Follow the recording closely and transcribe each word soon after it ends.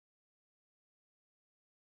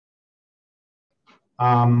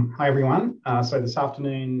Hi everyone. So this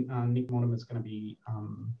afternoon, Nick Mortimer is going to be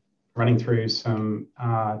running through some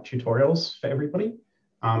tutorials for everybody.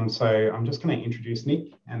 So I'm just going to introduce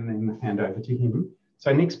Nick and then hand over to him.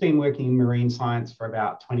 So Nick's been working in marine science for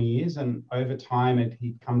about 20 years, and over time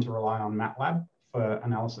he'd come to rely on MATLAB for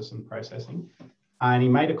analysis and processing. And he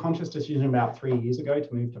made a conscious decision about 3 years ago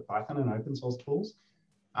to move to Python and open source tools.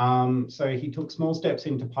 So he took small steps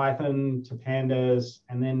into Python to pandas,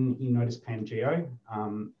 and then he noticed Pangeo,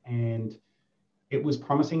 and it was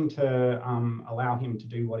promising to allow him to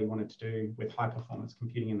do what he wanted to do with high performance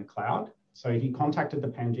computing in the cloud. So he contacted the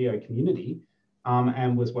Pangeo community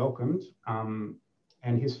and was welcomed.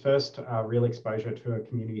 And his first real exposure to a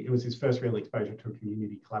community, it was his first real exposure to a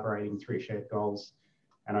community collaborating through shared goals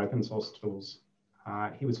and open source tools.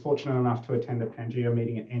 He was fortunate enough to attend a Pangeo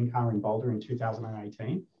meeting at NCAR in Boulder in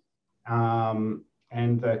 2018. And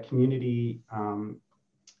the community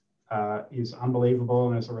is unbelievable.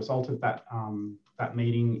 And as a result of that, that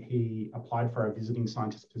meeting, he applied for a visiting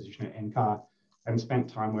scientist position at NCAR and spent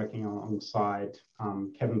time working alongside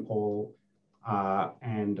Kevin Paul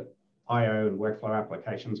and IO and workflow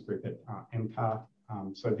applications group at NCAR.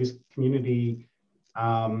 So this community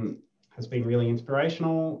has been really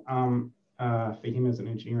inspirational for him as an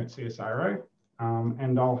engineer at CSIRO.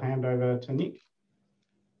 And I'll hand over to Nick.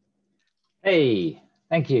 Hey,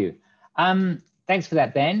 thank you. Thanks for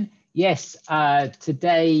that, Ben. Yes,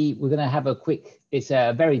 today we're going to have a quick, it's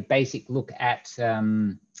a very basic look at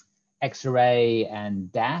Xarray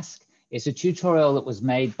and Dask. It's a tutorial that was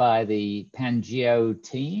made by the Pangeo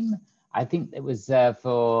team. I think it was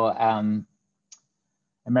for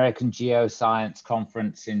American Geoscience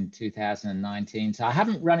Conference in 2019. So I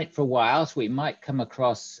haven't run it for a while, so we might come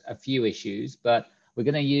across a few issues, but we're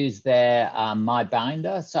going to use their My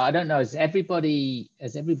Binder. So I don't know, has everybody,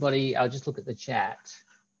 I'll just look at the chat.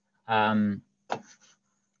 Has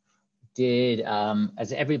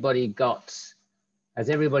everybody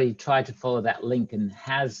tried to follow that link, and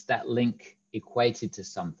has that link equated to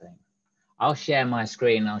something? I'll share my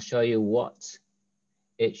screen. I'll show you what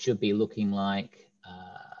it should be looking like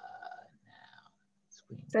now.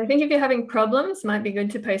 So I think if you're having problems, might be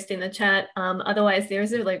good to post in the chat. Otherwise, there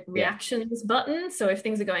is a reactions button. So if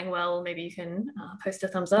things are going well, maybe you can post a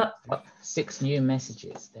thumbs up. 6 new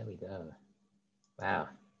messages. There we go. Wow.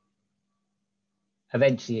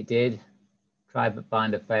 Eventually it did. Try but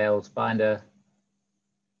binder fails. Binder.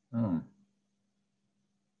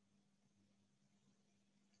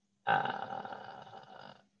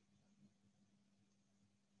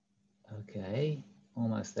 Okay,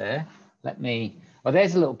 almost there. Let me, well,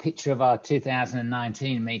 there's a little picture of our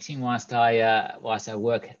 2019 meeting whilst I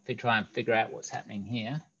try and figure out what's happening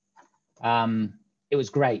here. It was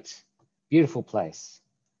great, beautiful place.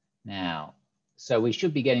 Now, so we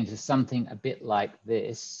should be getting to something a bit like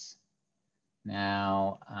this.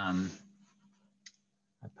 Now, I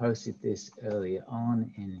posted this earlier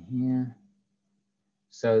on in here.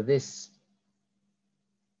 So this,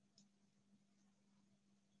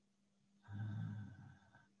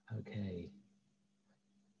 okay.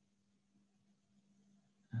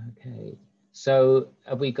 So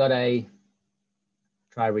have we got a,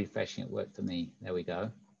 try refreshing, it worked for me. There we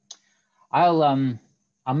go. I'll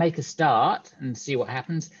make a start and see what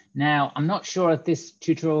happens. Now, I'm not sure if this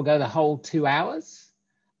tutorial will go the whole 2 hours.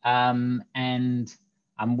 And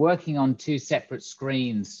I'm working on 2 separate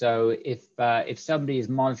screens. So if somebody is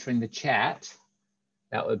monitoring the chat,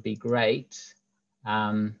 that would be great.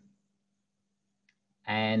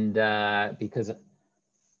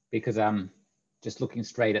 Because I'm just looking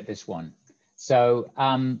straight at this one. So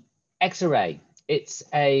Xarray, it's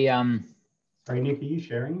a. Sorry, Nick, are you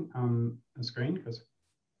sharing a screen? Because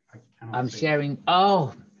I cannot I'm see. sharing.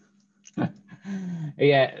 Oh,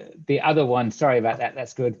 yeah. The other one. Sorry about that.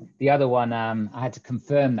 That's good. The other one. I had to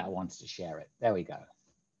confirm that I wanted to share it. There we go.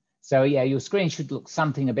 So yeah, your screen should look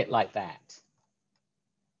something a bit like that.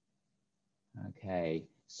 Okay.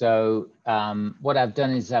 So what I've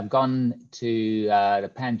done is I've gone to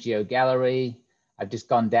the Pangeo gallery. I've just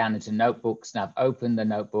gone down into notebooks, and I've opened the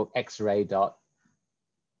notebook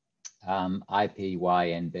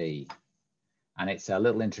xarray.ipynb, and it's a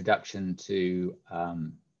little introduction to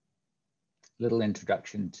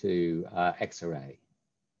Xarray.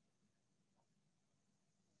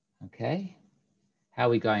 Okay, how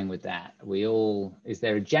are we going with that? Is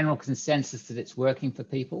there a general consensus that it's working for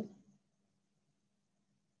people?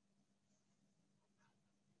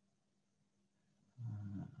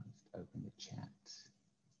 Open the chat.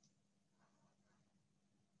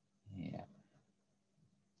 Yeah.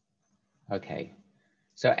 Okay.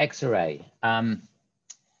 So Xarray.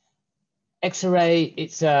 Xarray,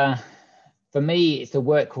 it's a for me, it's the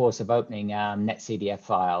workhorse of opening netcdf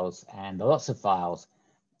files and lots of files,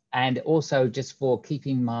 and also just for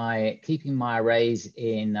keeping my arrays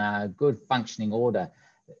in good functioning order.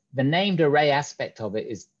 The named array aspect of it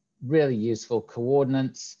is really useful.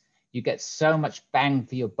 Coordinates, you get so much bang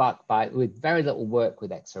for your buck with very little work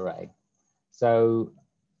with Xarray. So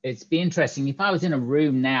it's be interesting. If I was in a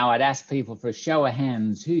room now, I'd ask people for a show of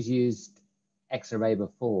hands, who's used Xarray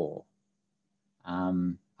before?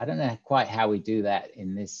 I don't know quite how we do that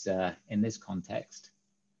in this context.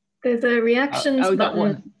 There's a reactions we got button.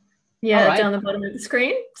 one. Yeah, right. down the bottom of the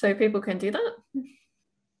screen, so people can do that.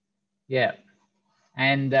 Yeah,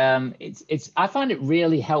 and I find it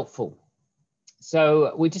really helpful.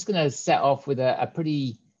 So we're just going to set off with a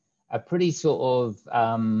pretty sort of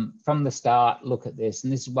from the start look at this,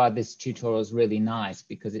 and this is why this tutorial is really nice,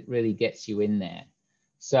 because it really gets you in there.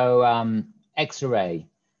 So Xarray.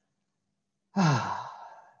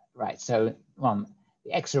 Right, so the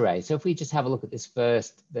Xarray. So if we just have a look at this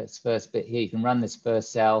first bit here, you can run this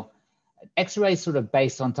first cell. Xarray is sort of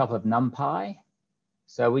based on top of NumPy.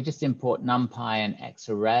 So we just import NumPy and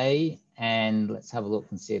Xarray, and let's have a look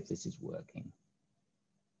and see if this is working.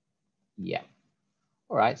 Yeah.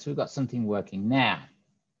 All right, so we've got something working now.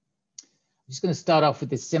 I'm just going to start off with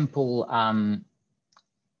this simple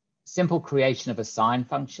creation of a sign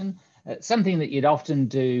function. Something that you'd often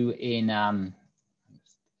do in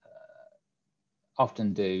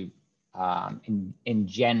in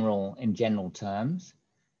general terms.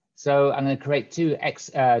 So I'm going to create two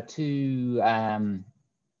objects,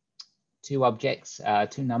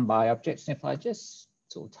 two NumPy objects. And if I just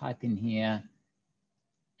sort of type in here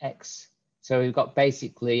X, so we've got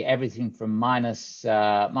basically everything from minus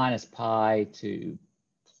pi to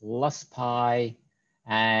plus pi,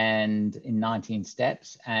 and in 19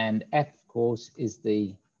 steps. And F, of course, is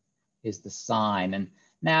the sign. And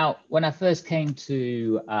now, when I first came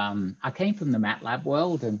to, I came from the MATLAB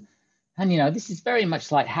world, and you know, this is very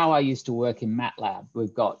much like how I used to work in MATLAB.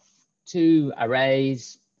 We've got two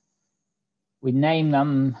arrays, we name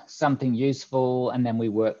them something useful, and then we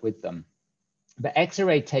work with them. But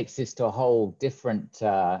Xarray takes this to a whole different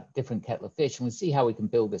kettle of fish, and we'll see how we can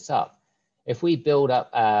build this up. If we build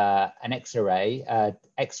up an Xarray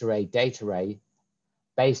data array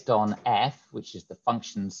based on F, which is the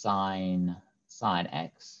function sign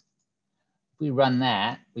X, if we run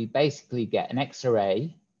that, we basically get an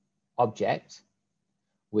Xarray object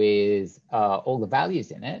with all the values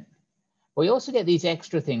in it. We also get these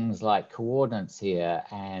extra things like coordinates here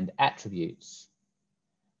and attributes,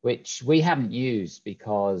 which we haven't used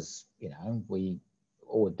because, you know,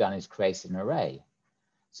 all we've done is create an array.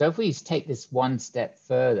 So if we take this one step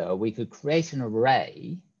further, we could create an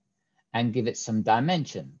array and give it some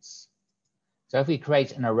dimensions. So if we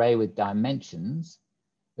create an array with dimensions,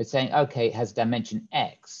 we're saying, okay, it has dimension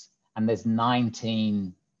X, and there's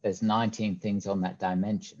 19 things on that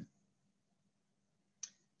dimension.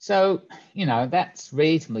 So, you know, that's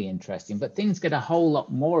reasonably interesting, but things get a whole lot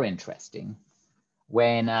more interesting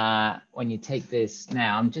when you take this.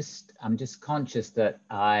 Now, I'm just conscious that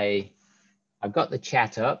I've got the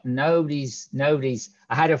chat up. Nobody's.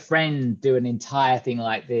 I had a friend do an entire thing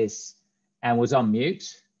like this and was on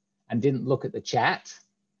mute and didn't look at the chat,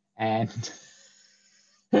 and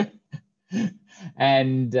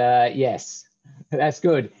and yes, that's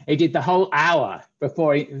good. He did the whole hour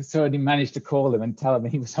before somebody managed to call him and tell him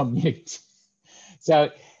he was on mute.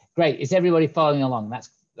 So great. Is everybody following along?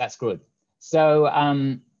 That's good. So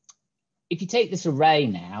if you take this array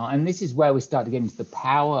now, and this is where we start to get into the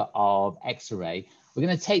power of Xarray, we're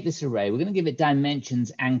going to take this array, we're going to give it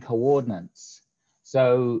dimensions and coordinates.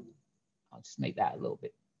 So I'll just make that a little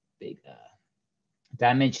bit bigger.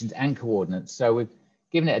 Dimensions and coordinates. So we've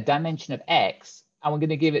given it a dimension of X, and we're going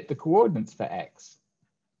to give it the coordinates for X.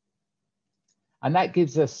 And that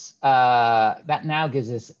gives us, that now gives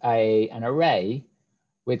us an array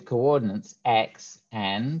with coordinates X,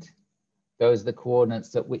 and those are the coordinates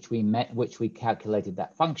that which we calculated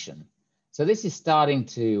that function. So this is starting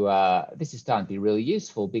to be really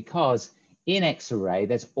useful, because in Xarray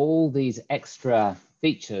there's all these extra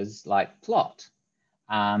features like plot,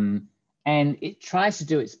 and it tries to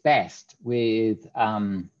do its best with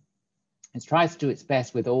all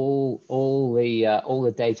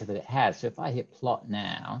the data that it has. So if I hit plot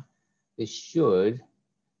now, this should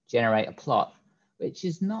generate a plot, which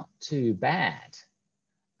is not too bad.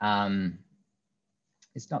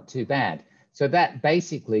 It's not too bad. So that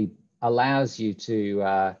basically allows you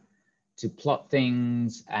to plot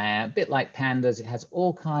things a bit like pandas. It has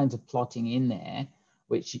all kinds of plotting in there,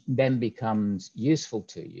 which then becomes useful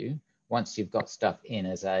to you once you've got stuff in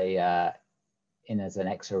as a in as an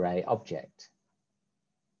Xarray object.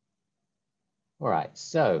 All right,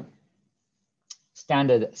 so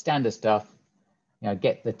standard stuff. You know,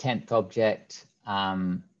 get the 10th object,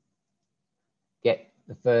 get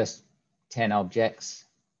the first 10 objects.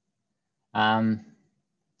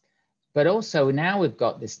 But also now we've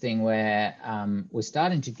got this thing where we're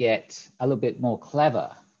starting to get a little bit more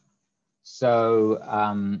clever. So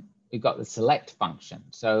we've got the select function.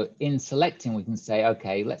 So in selecting, we can say,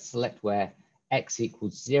 okay, let's select where x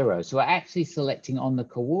equals 0. So we're actually selecting on the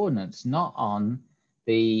coordinates, not on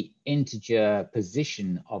the integer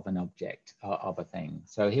position of an object, of a thing.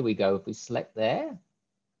 So here we go. If we select there,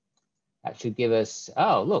 that should give us,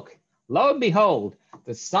 oh, look, lo and behold,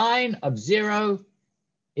 the sign of 0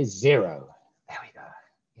 is 0. There we go.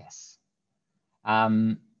 Yes.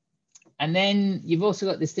 And then you've also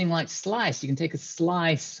got this thing like slice. You can take a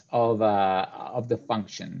slice of the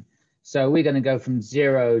function. So we're going to go from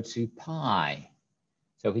 0 to pi.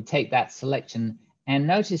 So if we take that selection, and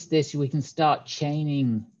notice this, we can start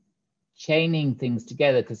chaining things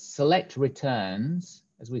together, because select returns,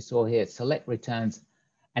 as we saw here, select returns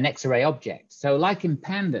an Xarray object. So like in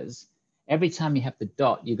pandas, every time you have the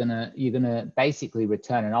dot, you're gonna basically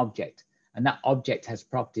return an object, and that object has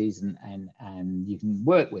properties, and you can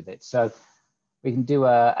work with it. So we can do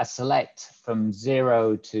a select from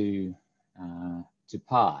 0 to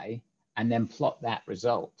pi, and then plot that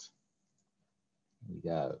result. Here we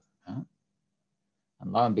go.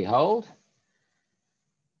 And lo and behold,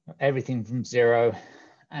 everything from 0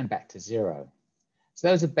 and back to 0. So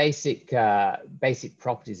those are basic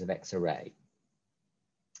properties of Xarray.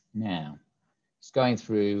 Now, just going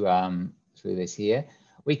through this here,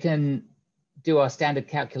 we can do our standard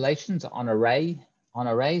calculations on arrays.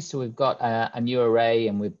 So we've got a new array,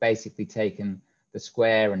 and we've basically taken the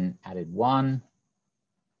square and added 1.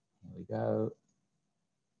 Here we go.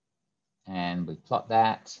 And we plot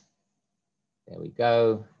that. There we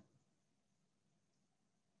go.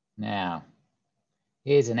 Now,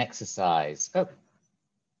 here's an exercise. Oh,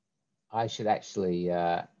 I should actually,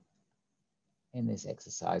 in this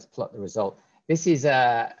exercise, plot the result. This is,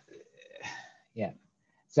 yeah.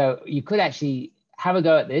 So you could actually have a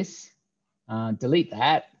go at this, delete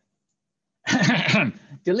that,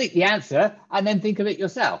 delete the answer, and then think of it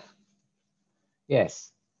yourself.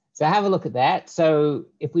 Yes. So have a look at that. So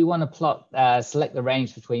if we want to plot, select the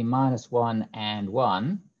range between -1 and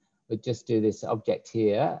 1, we just do this object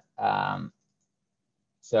here.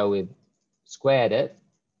 So we've squared it,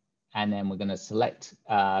 and then we're going to select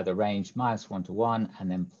the range -1 to 1,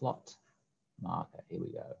 and then plot marker. Here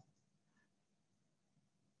we go.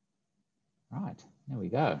 All right, there we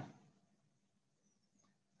go.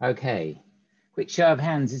 Okay, quick show of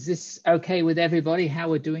hands. Is this okay with everybody, how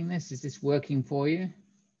we're doing this? Is this working for you?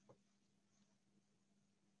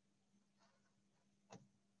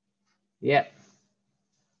 Yep.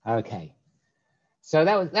 Okay. So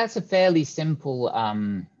that's a fairly simple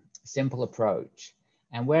simple approach,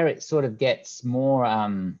 and where it sort of gets more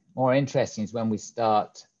more interesting is when we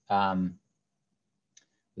start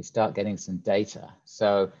getting some data.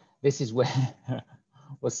 So this is where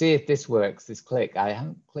we'll see if this works. This click, I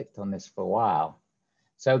haven't clicked on this for a while.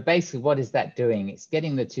 So basically, what is that doing? It's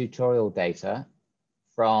getting the tutorial data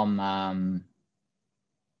from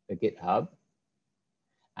the GitHub.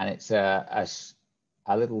 And it's a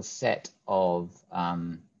little set of,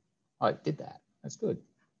 oh, it did that. That's good.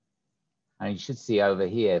 And you should see over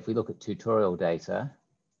here, if we look at tutorial data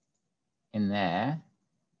in there,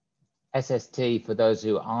 SST, for those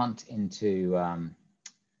who aren't into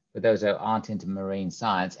marine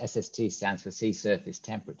science, SST stands for sea surface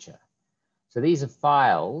temperature. So these are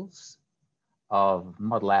files of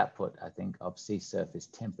model output, I think, of sea surface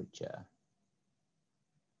temperature.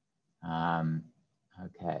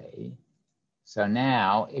 Okay, so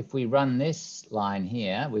now if we run this line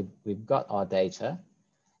here, we've got our data.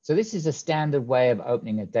 So this is a standard way of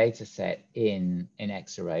opening a data set in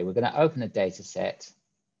Xarray. We're going to open a data set,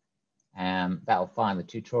 and that'll find the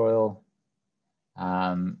tutorial.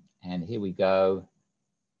 And here we go.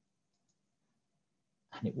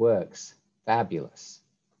 And it works. Fabulous.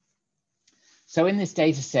 So in this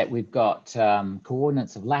data set, we've got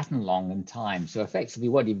coordinates of lat and long and time. So effectively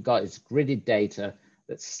what you've got is gridded data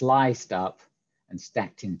that's sliced up and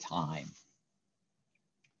stacked in time.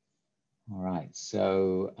 All right,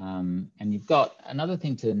 so, and you've got another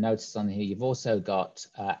thing to notice on here. You've also got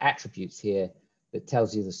attributes here that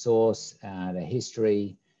tells you the source, the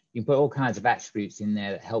history. You can put all kinds of attributes in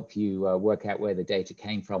there that help you work out where the data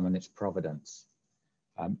came from and its provenance.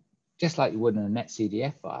 Just like you would in a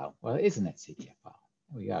netcdf file. Well, it is a netcdf file.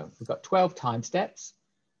 There we go. We've got 12 time steps.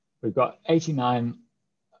 We've got 89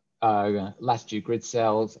 latitude grid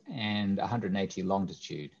cells and 180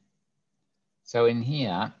 longitude. So in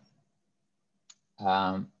here,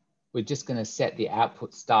 we're just going to set the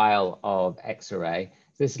output style of Xarray.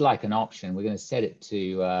 This is like an option. We're going to set it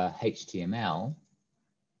to HTML,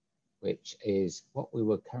 which is what we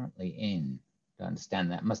were currently in. Don't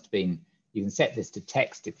understand that. Must have been, you can set this to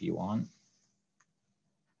text if you want.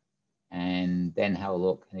 And then have a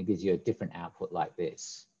look, and it gives you a different output like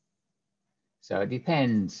this. So it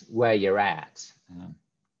depends where you're at,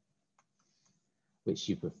 which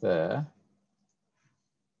you prefer.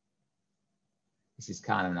 This is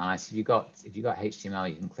kind of nice. If you got HTML,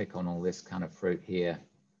 you can click on all this kind of fruit here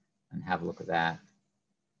and have a look at that.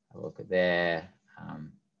 Have a look at there.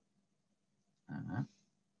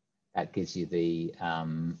 That gives you the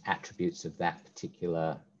attributes of that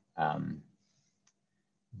particular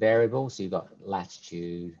variable. So you've got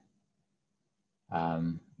latitude,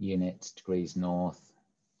 units, degrees north,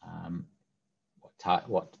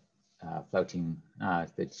 what floating,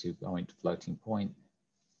 32 point floating point.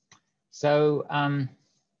 So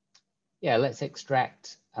yeah, let's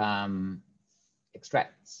extract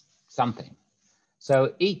something.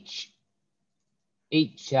 So each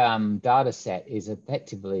data set is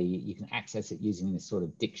effectively, you can access it using this sort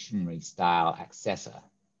of dictionary style accessor,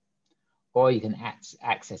 or you can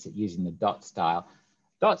access it using the dot style.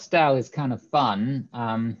 Dot style is kind of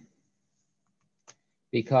fun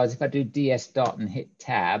because if I do ds dot and hit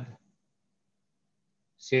tab,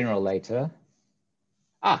 sooner or later,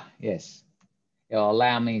 yes, it'll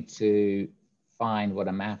allow me to find what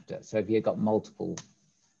I'm after. So if you've got multiple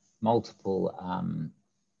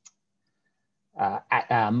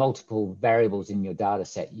variables in your data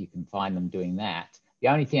set, you can find them doing that. The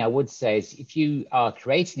only thing I would say is if you are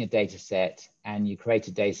creating a data set and you create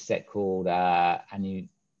a data set called, and you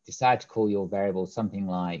decide to call your variable something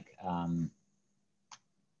like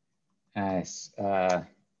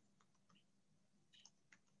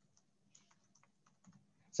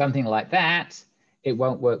something like that, it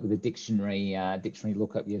won't work with the dictionary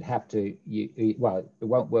lookup. You'd have to, well, it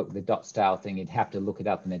won't work with the dot style thing. You'd have to look it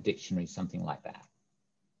up in a dictionary, something like that.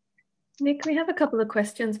 Nick, we have a couple of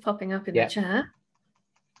questions popping up in the chat.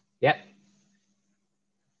 Yep.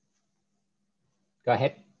 Go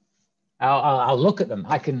ahead. I'll look at them.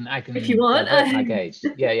 I can if you want. My gauge.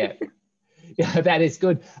 Yeah. That is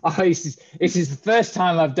good. Oh, this is the first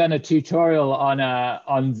time I've done a tutorial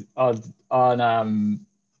on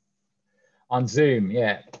Zoom.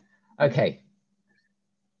 Yeah. Okay.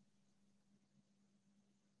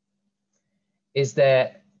 Is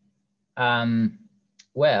there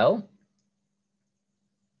well,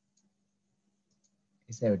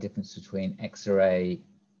 is there a difference between Xarray?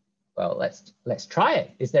 Well, let's try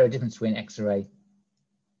it. Is there a difference between Xarray?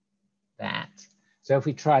 That. So if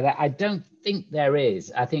we try that, I don't think there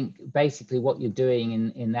is. I think basically what you're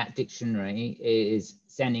doing in that dictionary is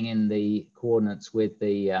sending in the coordinates with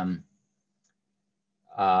the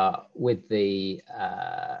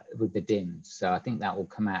DIMs. So I think that will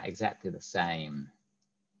come out exactly the same.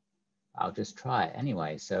 I'll just try it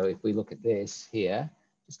anyway. So if we look at this here,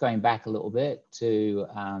 just going back a little bit to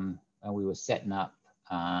when we were setting up.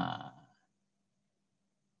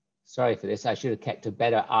 Sorry for this. I should have kept a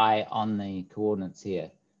better eye on the coordinates here.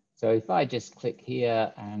 So if I just click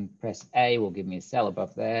here and press A, will give me a cell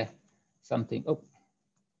above there, something,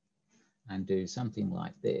 and do something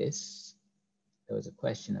like this. There was a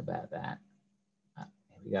question about that. Here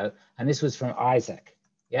we go. And this was from Isaac.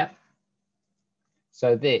 Yep.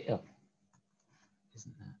 So there,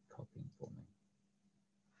 isn't that copying for me?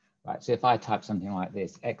 Right. So if I type something like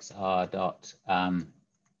this, xr dot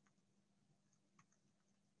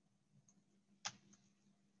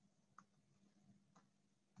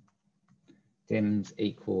dims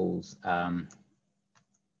equals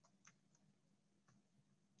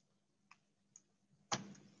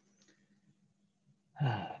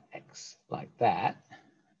x like that.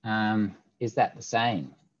 Is that the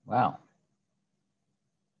same? Well,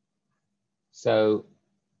 so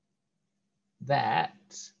that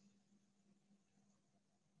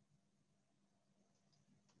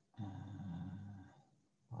why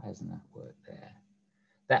hasn't that worked there?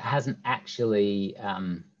 That hasn't actually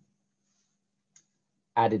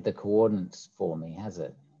added the coordinates for me, has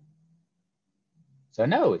it? So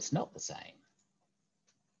no, it's not the same.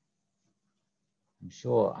 I'm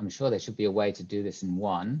sure there should be a way to do this in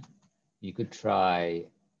one. You could try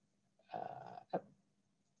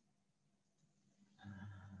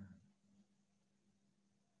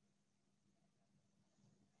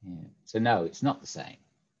yeah. So no, it's not the same.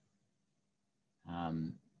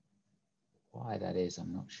 Why that is,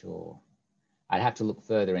 I'm not sure. I'd have to look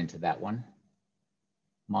further into that one.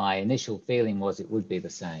 my initial feeling was it would be the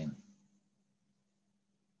same.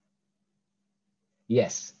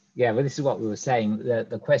 Yes, yeah, but this is what we were saying.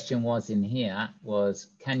 The question was in here was,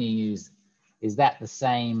 can you use, is that the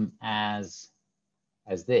same as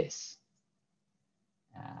this?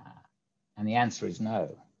 And the answer is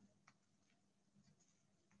no.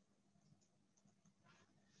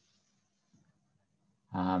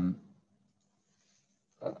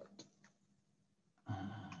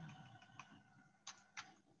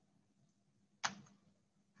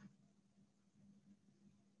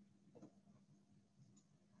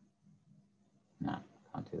 No,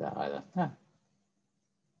 can't do that either. No.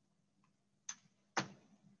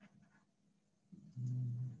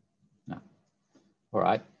 No. All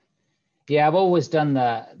right. Yeah, I've always done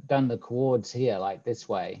the chords here like this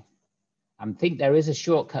way. I think there is a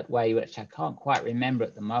shortcut way, which I can't quite remember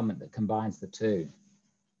at the moment, that combines the two.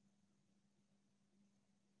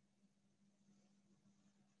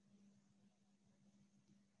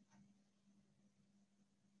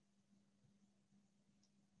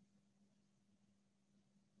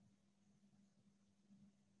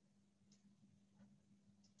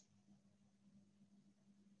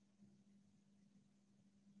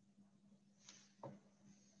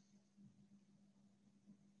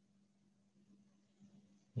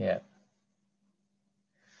 Yeah.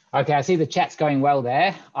 Okay, I see the chat's going well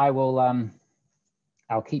there. I will,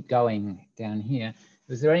 I'll keep going down here.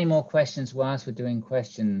 Was there any more questions whilst we're doing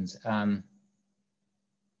questions? It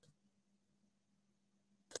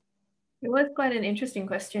was quite an interesting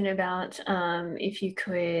question about if you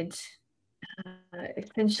could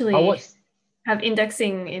essentially have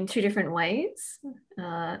indexing in two different ways,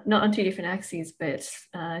 not on two different axes, but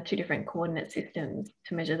two different coordinate systems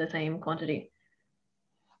to measure the same quantity.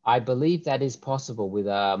 I believe that is possible with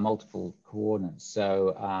multiple coordinates.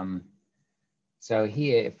 So, so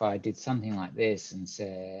here, if I did something like this and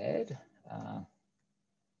said, can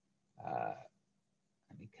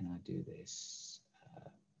I do this?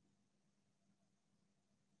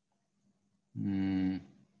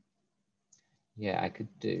 Yeah, I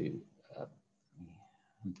could do,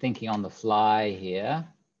 I'm thinking on the fly here.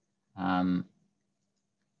 Let's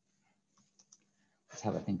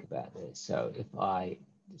have a think about this. So if I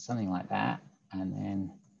do something like that, and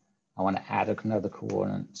then I want to add another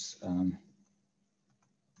coordinates. What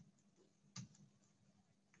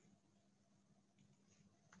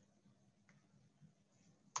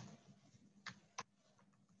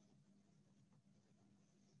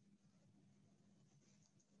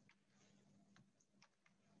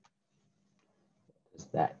does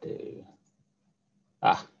that do?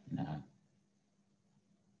 Ah, no.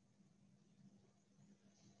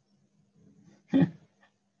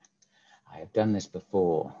 I have done this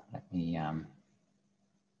before. Let me,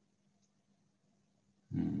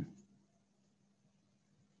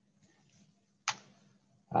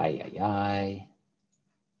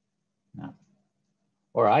 No.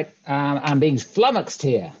 All right, I'm being flummoxed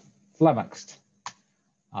here, flummoxed.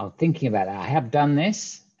 I'm thinking about it. I have done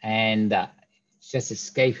this and it's just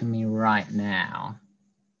escaping me right now.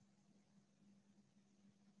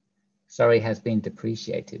 Sorry, has been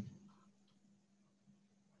depreciated.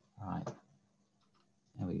 All right,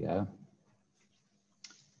 there we go.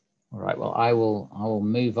 All right, well, I will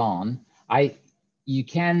move on. You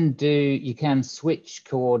can switch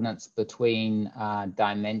coordinates between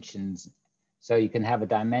dimensions. So you can have a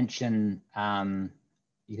dimension,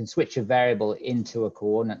 you can switch a variable into a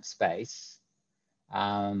coordinate space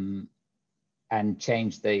and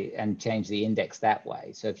change the index that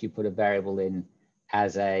way. So if you put a variable in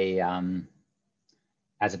as a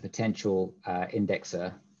potential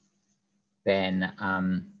indexer, then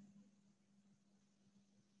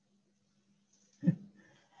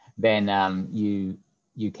you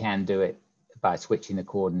can do it by switching the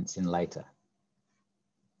coordinates in later.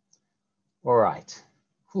 All right,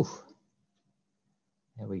 whew.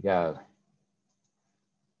 There we go.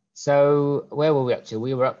 So where were we up to?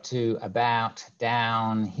 We were up to about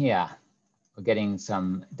down here. We're getting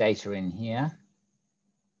some data in here.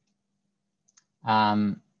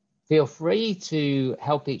 Feel free to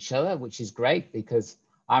help each other, which is great because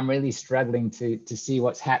I'm really struggling to see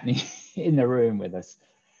what's happening in the room with us.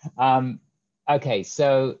 Okay,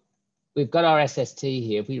 so we've got our SST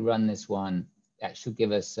here. If we run this one, that should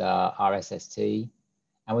give us our SST.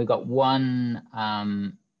 And we've got 12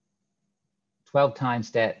 time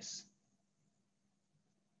steps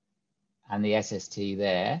and the SST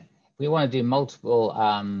there. If we want to do multiple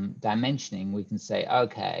dimensioning, we can say,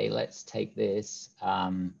 okay, let's take this.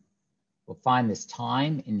 We'll find this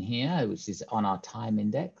time in here, which is on our time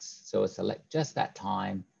index. So we'll select just that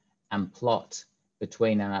time and plot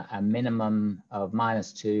between a minimum of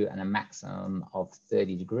 -2 and a maximum of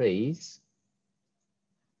 30 degrees.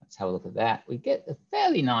 Let's have a look at that. We get a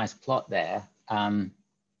fairly nice plot there. It's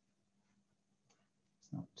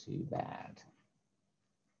not too bad.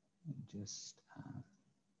 Just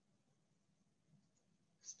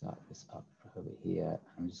start this up over here.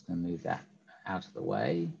 I'm just going to move that out of the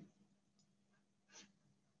way.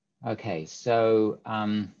 Okay, so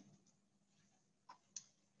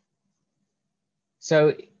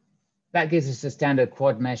so that gives us a standard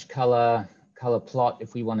quad mesh color plot.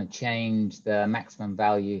 If we want to change the maximum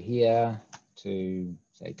value here to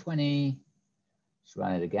say 20, just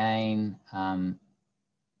run it again.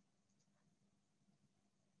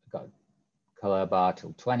 Got color bar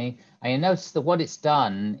till 20. And you notice that what it's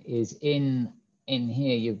done is in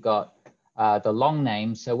here you've got the long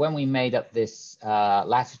name. So when we made up this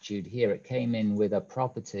latitude here, it came in with a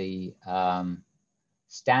property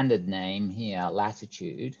standard name here,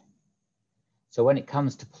 latitude. So when it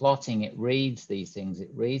comes to plotting, it reads these things.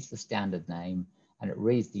 It reads the standard name and it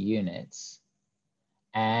reads the units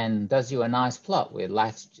and does you a nice plot with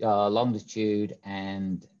longitude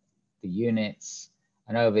and the units.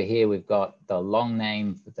 And over here, we've got the long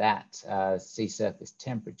name for that sea surface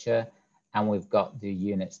temperature, and we've got the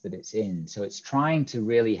units that it's in. So it's trying to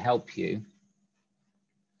really help you.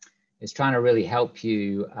 It's trying to really help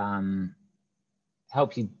you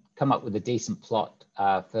come up with a decent plot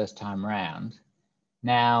first time round.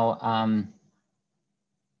 Now,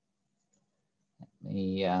 let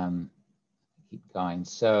me keep going.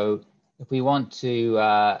 So if we want to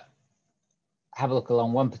have a look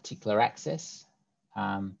along one particular axis,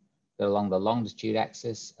 go along the longitude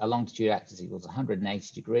axis. A longitude axis equals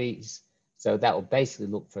 180 degrees. So that will basically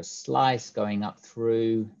look for a slice going up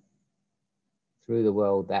through the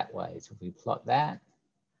world that way. So if we plot that,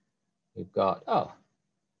 we've got, oh,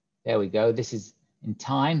 there we go. This is in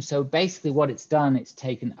time. So basically what it's done, it's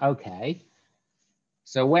taken, okay.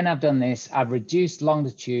 So when I've done this, I've reduced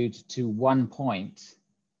longitude to 1 point.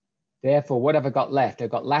 Therefore, what have I got left? I've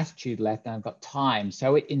got latitude left and I've got time.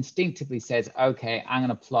 So it instinctively says, okay, I'm going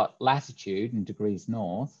to plot latitude in degrees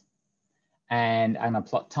north and I'm going to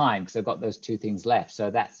plot time because I've got those two things left. So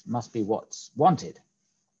that must be what's wanted.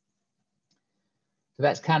 So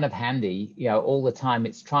that's kind of handy, you know, all the time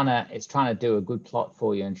it's trying to do a good plot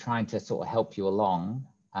for you and trying to sort of help you along.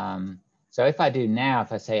 So if I do now,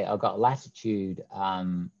 if I say I've got latitude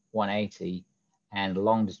 180 and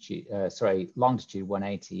longitude, longitude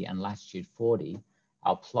 180 and latitude 40,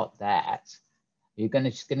 I'll plot that. You're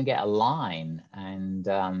just going to get a line, and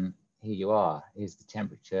here you are. Here's the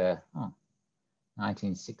temperature. Oh,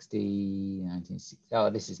 1960. Oh,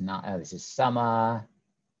 this is not. Oh, this is summer.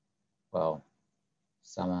 Well,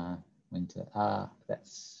 summer, winter.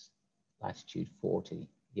 That's latitude 40.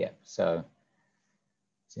 Yep. So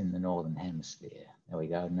it's in the northern hemisphere. There we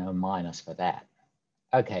go. No minus for that.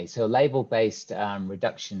 Okay, so label-based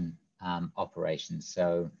reduction operations.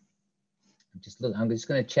 So I'm just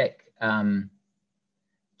going to check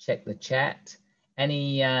check the chat.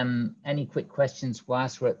 Any quick questions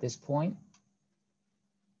whilst we're at this point?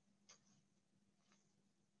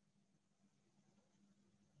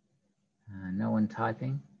 No one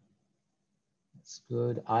typing. That's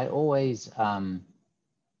good. I always I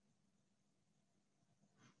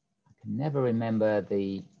can never remember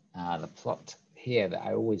the plot here that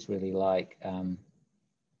I always really like.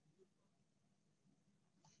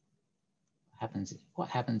 What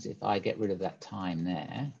happens if I get rid of that time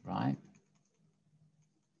there, right?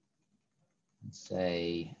 And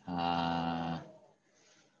say,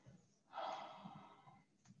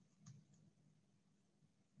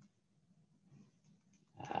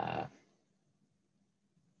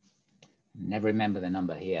 never remember the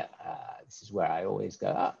number here. This is where I always go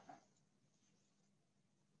up.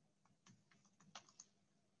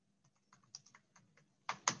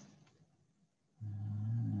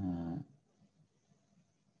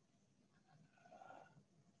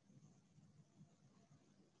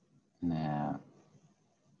 Now,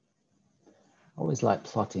 I always like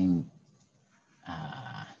plotting.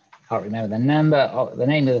 Can't remember the number. Oh, the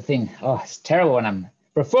name of the thing. Oh, it's terrible when I'm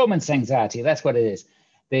performance anxiety. That's what it is.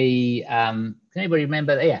 The can anybody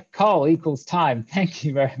remember? Yeah, col equals time. Thank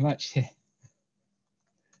you very much.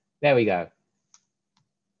 There we go.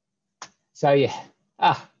 So yeah.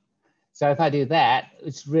 So if I do that,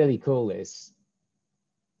 it's really cool. Let's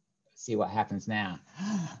see what happens now.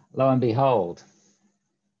 Lo and behold.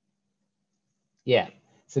 Yeah.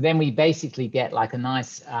 So then we basically get like a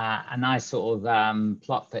nice sort of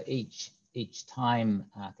plot for each time.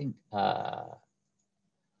 I think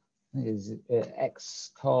is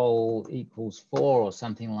x col equals 4 or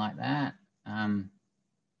something like that.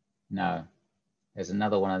 No, there's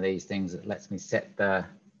another one of these things that lets me set the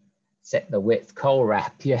width col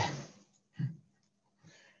wrap. Yeah.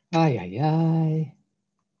 Ay, ay, ay.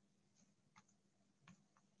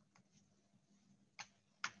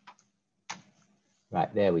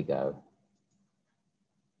 Right, there we go.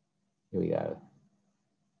 Here we go.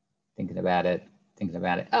 Thinking about it, thinking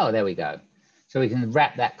about it. Oh, there we go. So we can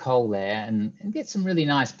wrap that col there and get some really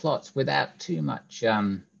nice plots without too much.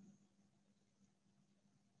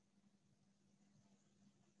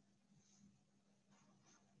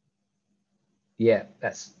 Yeah,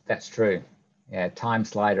 that's true. Yeah, time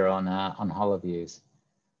slider on HoloViews.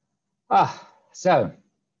 So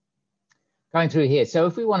going through here. So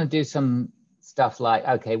if we want to do some stuff like,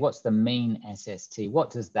 okay, what's the mean SST? What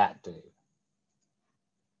does that do?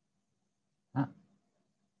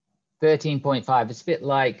 13.5. It's a bit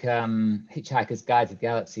like Hitchhiker's Guide to the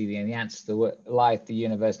Galaxy. The answer to life, the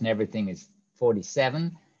universe, and everything is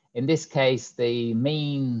 47. In this case, the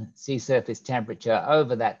mean sea surface temperature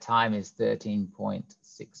over that time is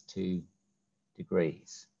 13.62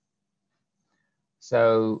 degrees.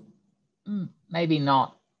 So maybe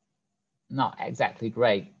not exactly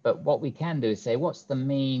great, but what we can do is say, what's the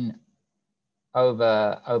mean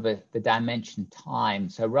over the dimension time?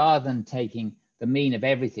 So rather than taking the mean of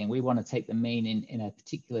everything, we want to take the mean in a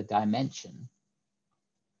particular dimension.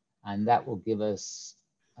 And that will give us,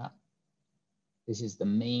 this is the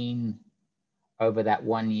mean over that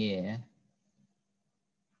 1 year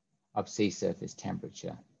of sea surface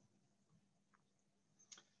temperature.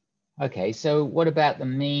 Okay, so what about the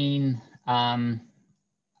mean along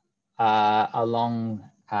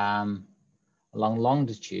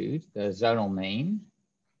longitude, the zonal mean?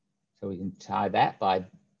 So we can tie that by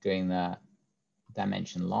doing the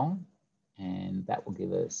dimension long, and that will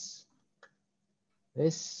give us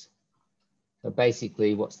this. So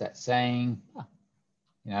basically, what's that saying?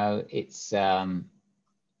 You know, it's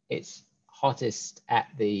hottest at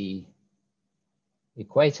the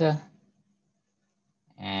equator,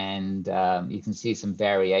 and you can see some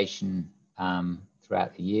variation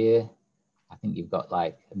throughout the year. I think you've got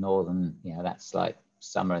like a northern, you know, that's like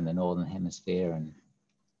summer in the northern hemisphere and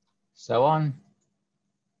so on.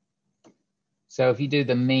 So if you do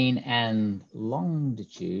the mean and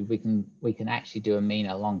longitude, we can actually do a mean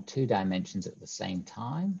along 2 dimensions at the same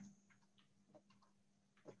time.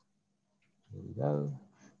 Here we go.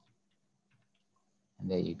 And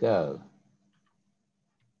there you go.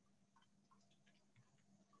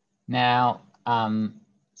 Now,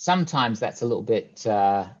 sometimes that's a little bit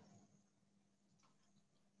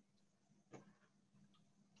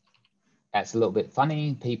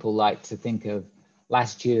funny. People like to think of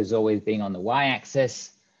latitude as always being on the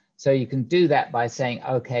y-axis. So you can do that by saying,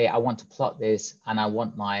 okay, I want to plot this and I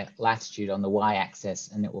want my latitude on the y-axis,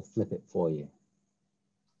 and it will flip it for you.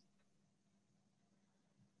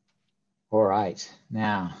 All right,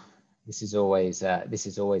 now this is always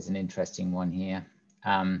an interesting one here.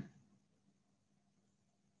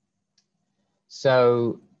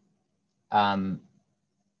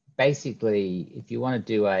 Basically, if you want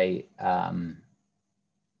to do a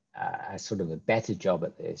sort of a better job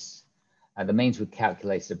at this, the means we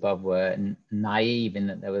calculated above were naive in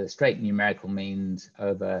that there were straight numerical means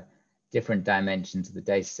over different dimensions of the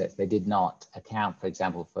data sets. They did not account, for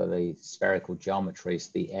example, for the spherical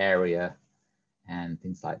geometries, the area, and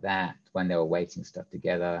things like that when they were weighting stuff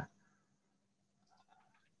together.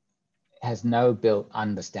 It has no built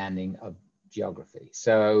understanding of geography.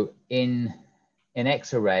 So in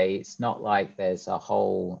Xarray, it's not like there's a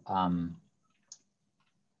whole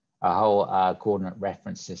coordinate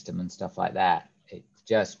reference system and stuff like that. It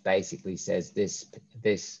just basically says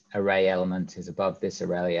this array element is above this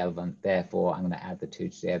array element, therefore I'm going to add the 2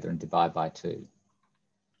 together and divide by 2.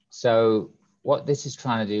 So what this is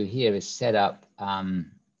trying to do here is set up,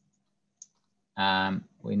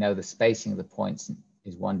 we know the spacing of the points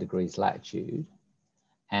is 1 degrees latitude,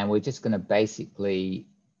 and we're just going to basically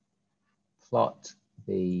plot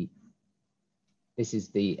this is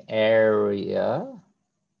the area,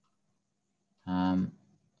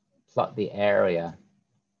 plot the area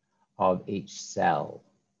of each cell.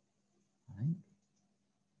 Right?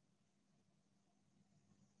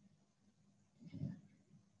 Yeah.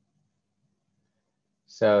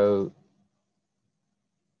 So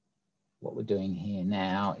what we're doing here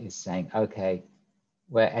now is saying, okay,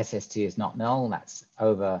 where SST is not null, that's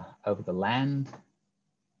over the land.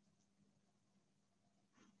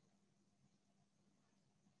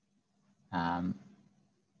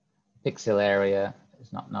 Pixel area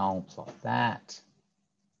is not null, plot that.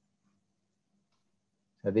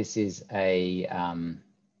 So this is a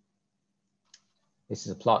This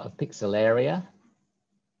is a plot of pixel area.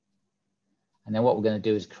 And then what we're going to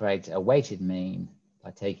do is create a weighted mean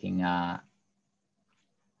by taking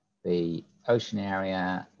the ocean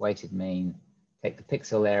area weighted mean, take the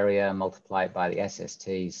pixel area, multiply it by the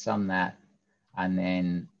SST, sum that, and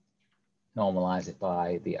then normalize it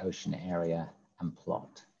by the ocean area and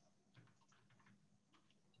plot.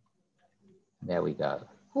 There we go.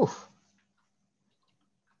 Whew.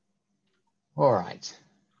 All right.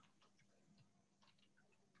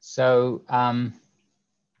 So and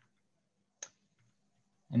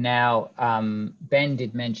now Ben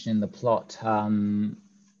did mention in the plot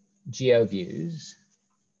GeoViews.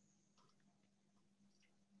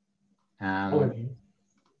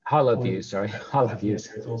 Hollow views, sorry, hollow views.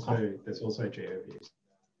 There's also GeoViews.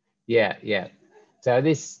 Yeah, yeah. So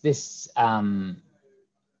this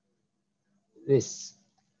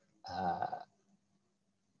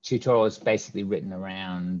tutorial is basically written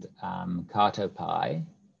around Cartopy,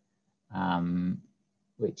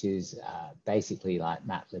 which is basically like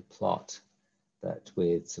Matplotlib, but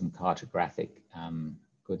with some cartographic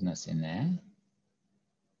goodness in there.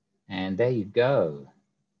 And there you go.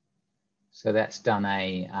 So that's done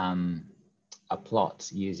a plot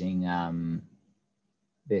using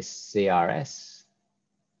this CRS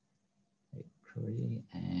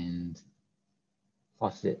and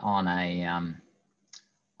plotted it on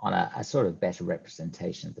a sort of better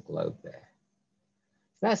representation of the globe there.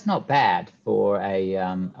 So that's not bad for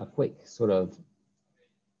a quick sort of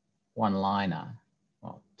one-liner,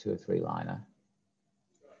 well, 2 or 3-liner.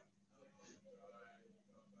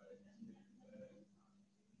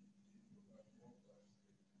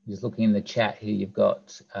 Just looking in the chat here, you've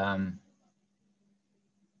got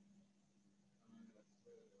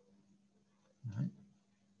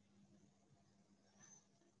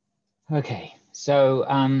okay, so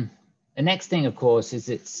the next thing, of course, is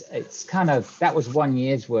it's kind of, that was 1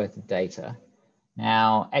 year's worth of data.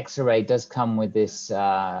 Now, Xarray does come with this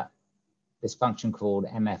this function called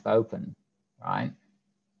mfopen, right?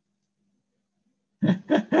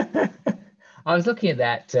 I was looking at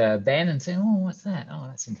that, Ben, and saying, "Oh, what's that? Oh,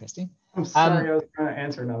 that's interesting." I'm sorry, I was trying to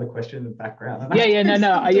answer another question in the background. Yeah, yeah,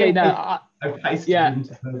 no, yeah, no. I pasted it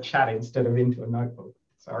into the chat instead of into a notebook.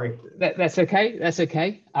 Sorry. That's okay. That's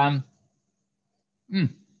okay.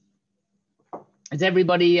 Is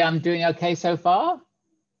everybody doing okay so far?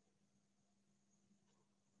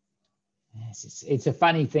 Yes, it's a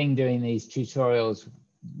funny thing doing these tutorials,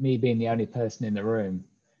 me being the only person in the room.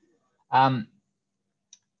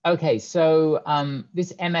 Okay, so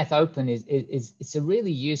this mfopen it's a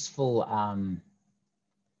really useful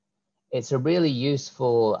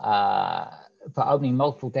for opening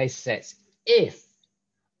multiple data sets if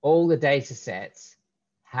all the data sets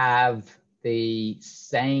have the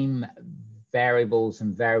same variables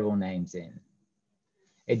and variable names in.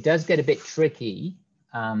 It does get a bit tricky.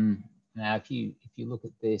 Now, if you look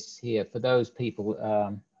at this here, for those people,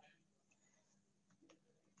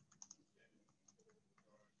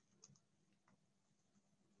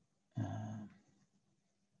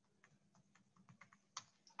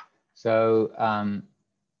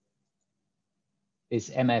 this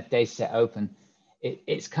MF dataset open, it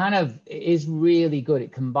is really good.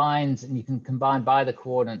 It combines, and you can combine by the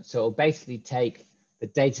coordinates. So it'll basically take the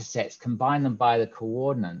data sets, combine them by the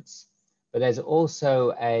coordinates. But there's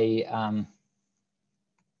also a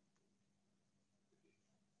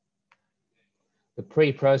the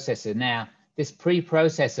preprocessor. Now, this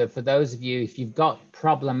preprocessor, for those of you, if you've got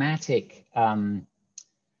problematic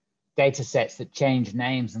data sets that change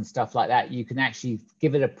names and stuff like that, you can actually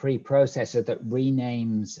give it a preprocessor that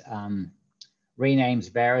renames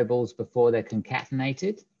variables before they're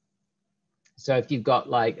concatenated. So if you've got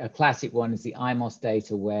like a classic one is the IMOS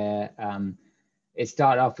data where it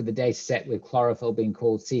started off with the data set with chlorophyll being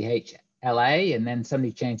called CHLA, and then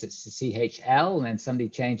somebody changed it to CHL, and then somebody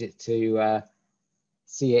changed it to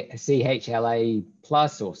CHLA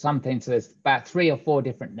plus or something. So there's about 3 or 4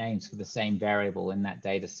 different names for the same variable in that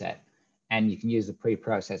data set. And you can use the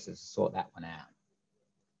preprocessor to sort that one out.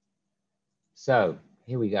 So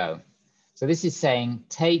here we go. So this is saying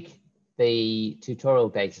take the tutorial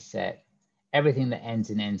data set, everything that ends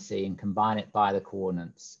in NC, and combine it by the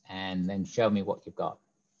coordinates, and then show me what you've got.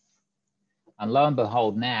 And lo and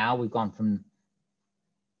behold, now we've gone from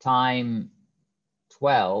time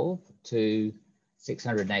 12 to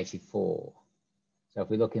 684. So if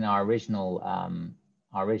we look in our original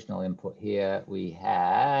input here, we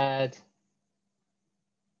had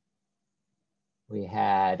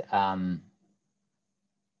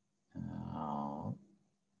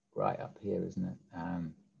right up here, isn't it?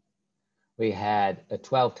 We had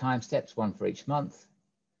 12 time steps, 1 for each month,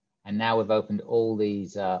 And now we've opened all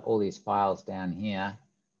these files down here.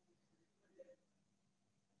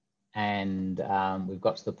 And we've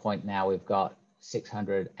got to the point now we've got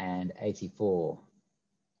 684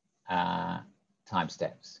 time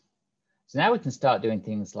steps. So now we can start doing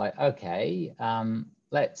things like, okay,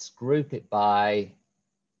 let's group it by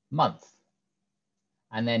month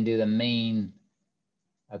and then do the mean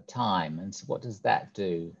of time. And so what does that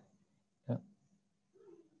do?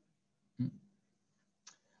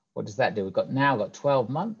 What does that do? We've now got 12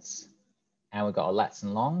 months and we've got our lats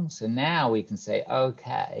and longs. So now we can say,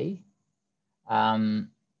 okay, how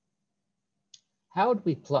would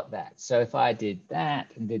we plot that? So if I did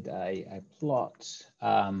that and did a plot,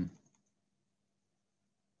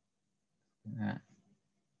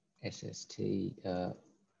 SST,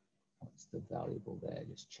 what's the variable there?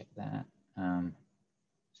 Just check that.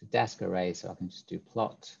 So Dask array, so I can just do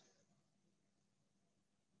plot.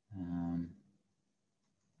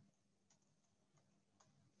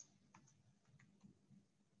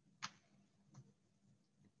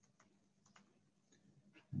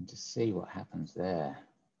 And to see what happens there.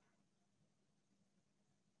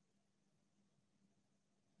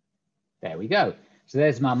 There we go. So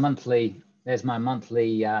there's my monthly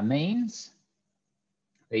means.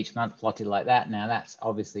 Each month plotted like that. Now that's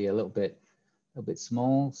obviously a little bit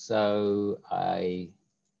small. So I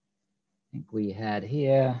think we had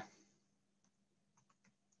here.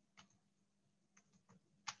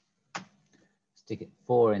 Stick it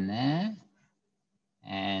 4 in there.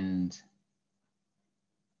 And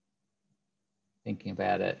thinking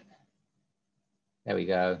about it, there we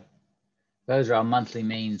go. Those are our monthly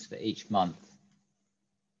means for each month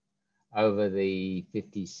over the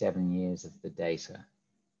 57 years of the data.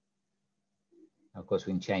 Of course,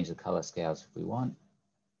 we can change the color scales if we want.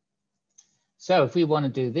 So if we want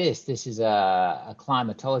to do this, this is a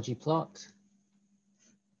climatology plot.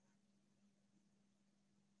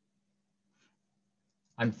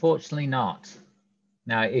 Unfortunately not.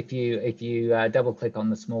 Now, if you double click on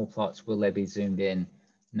the small plots, will they be zoomed in?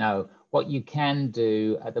 No. What you can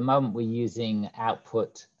do at the moment, we're using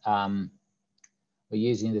output. We're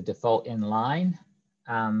using the default inline.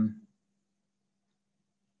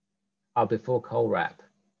 Before colwrap.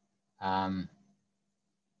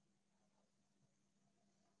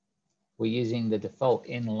 We're using the default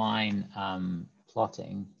inline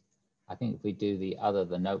plotting. I think if we do the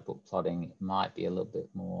notebook plotting, it might be a little bit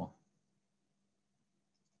more.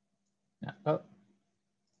 No. Oh.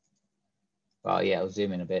 Well, yeah, I'll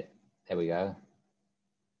zoom in a bit. There we go.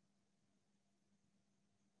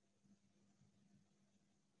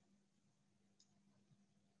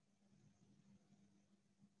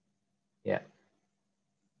 Yeah.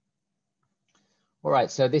 All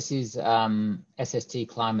right, so this is SST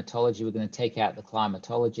climatology. We're going to take out the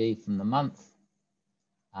climatology from the month.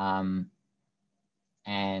 And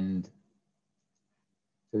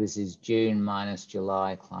so this is June minus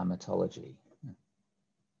July climatology.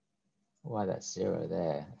 Why that's 0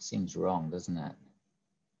 there? It seems wrong, doesn't it?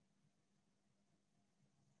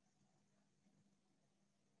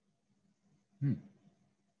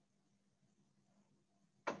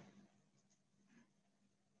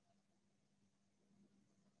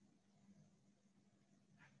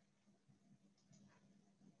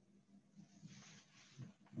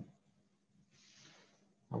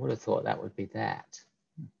 I would have thought that would be that.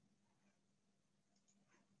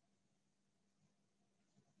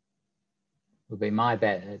 Would be my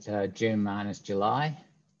bet at June minus July.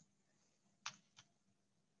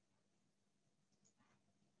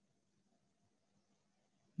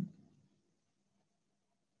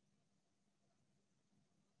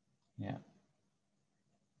 Yeah.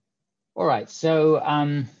 All right, so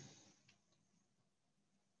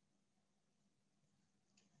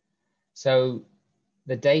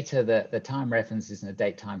the data, the time reference is in the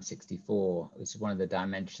date time 64. This is one of the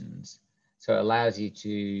dimensions. So it allows you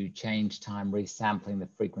to change time resampling the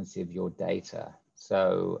frequency of your data.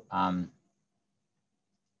 So,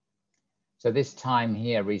 so this time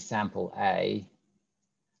here, resample A,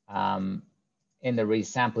 in the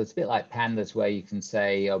resample, it's a bit like pandas where you can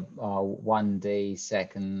say 1D,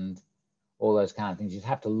 second, all those kind of things. You'd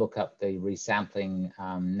have to look up the resampling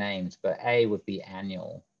names, but A would be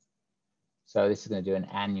annual. So this is going to do an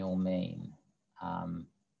annual mean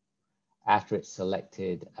after it's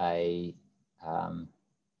selected a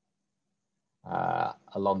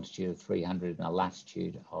longitude of 300 and a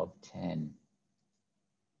latitude of 10.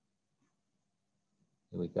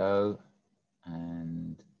 Here we go,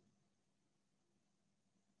 and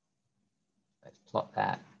let's plot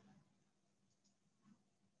that.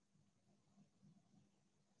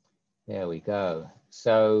 There we go.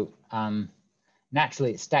 So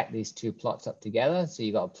naturally it stacked these two plots up together. So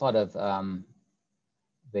you got a plot of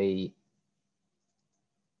the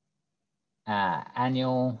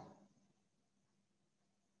annual.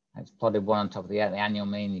 It's plotted one on top of the annual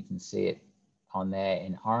mean. You can see it on there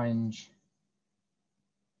in orange.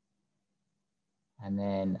 And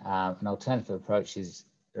then an alternative approach is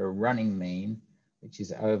the running mean, which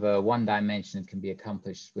is over one dimension and can be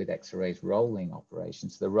accomplished with Xarray's rolling operation.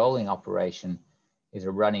 So the rolling operation is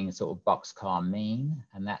a running sort of boxcar mean,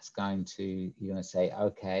 and that's going to, you're going to say,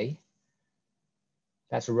 okay,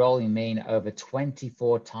 that's a rolling mean over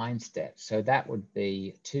 24 time steps. So that would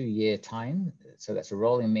be 2-year time. So that's a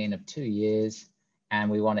rolling mean of 2 years,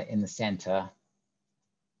 and we want it in the center.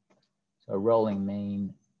 So a rolling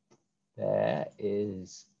mean there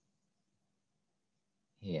is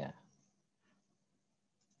here.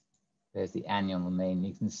 There's the annual mean.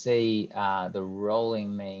 You can see the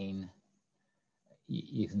rolling mean.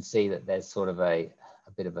 You can see that there's sort of a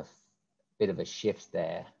bit of a shift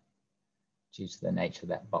there due to the nature of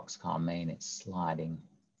that boxcar mean. It's sliding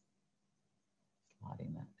that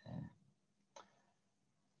there.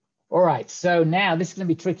 All right, so now this is going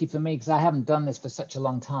to be tricky for me because I haven't done this for such a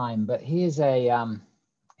long time. But here's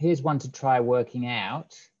here's one to try working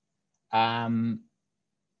out.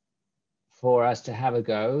 For us to have a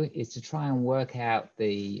go is to try and work out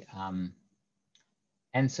the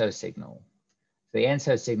ENSO signal. The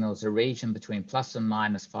ENSO signal is a region between plus and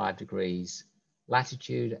minus 5 degrees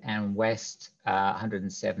latitude and west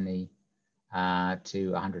 170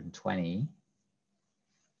 to 120.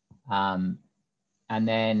 And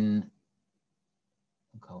then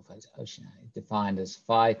Oceania defined as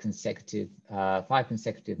 5 consecutive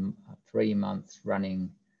 3-month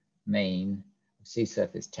running mean of sea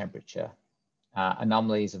surface temperature.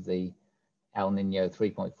 Anomalies of the El Nino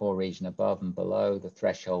 3.4 region above and below the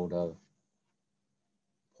threshold of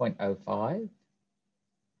 0.05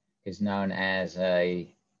 is known as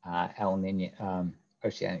a El Nino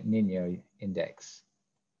Oceanic Nino index.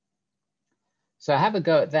 So have a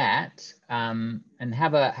go at that and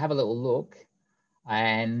have a little look,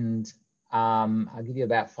 and I'll give you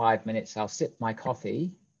about 5 minutes. I'll sip my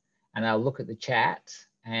coffee and I'll look at the chat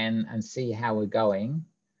and see how we're going.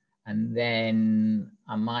 And then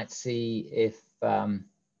I might see if,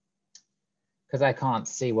 because I can't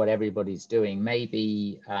see what everybody's doing,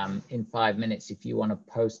 maybe in 5 minutes, if you want to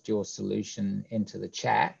post your solution into the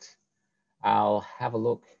chat, I'll have a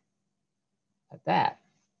look at that.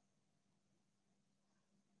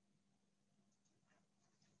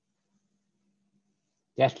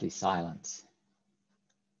 Deathly silence.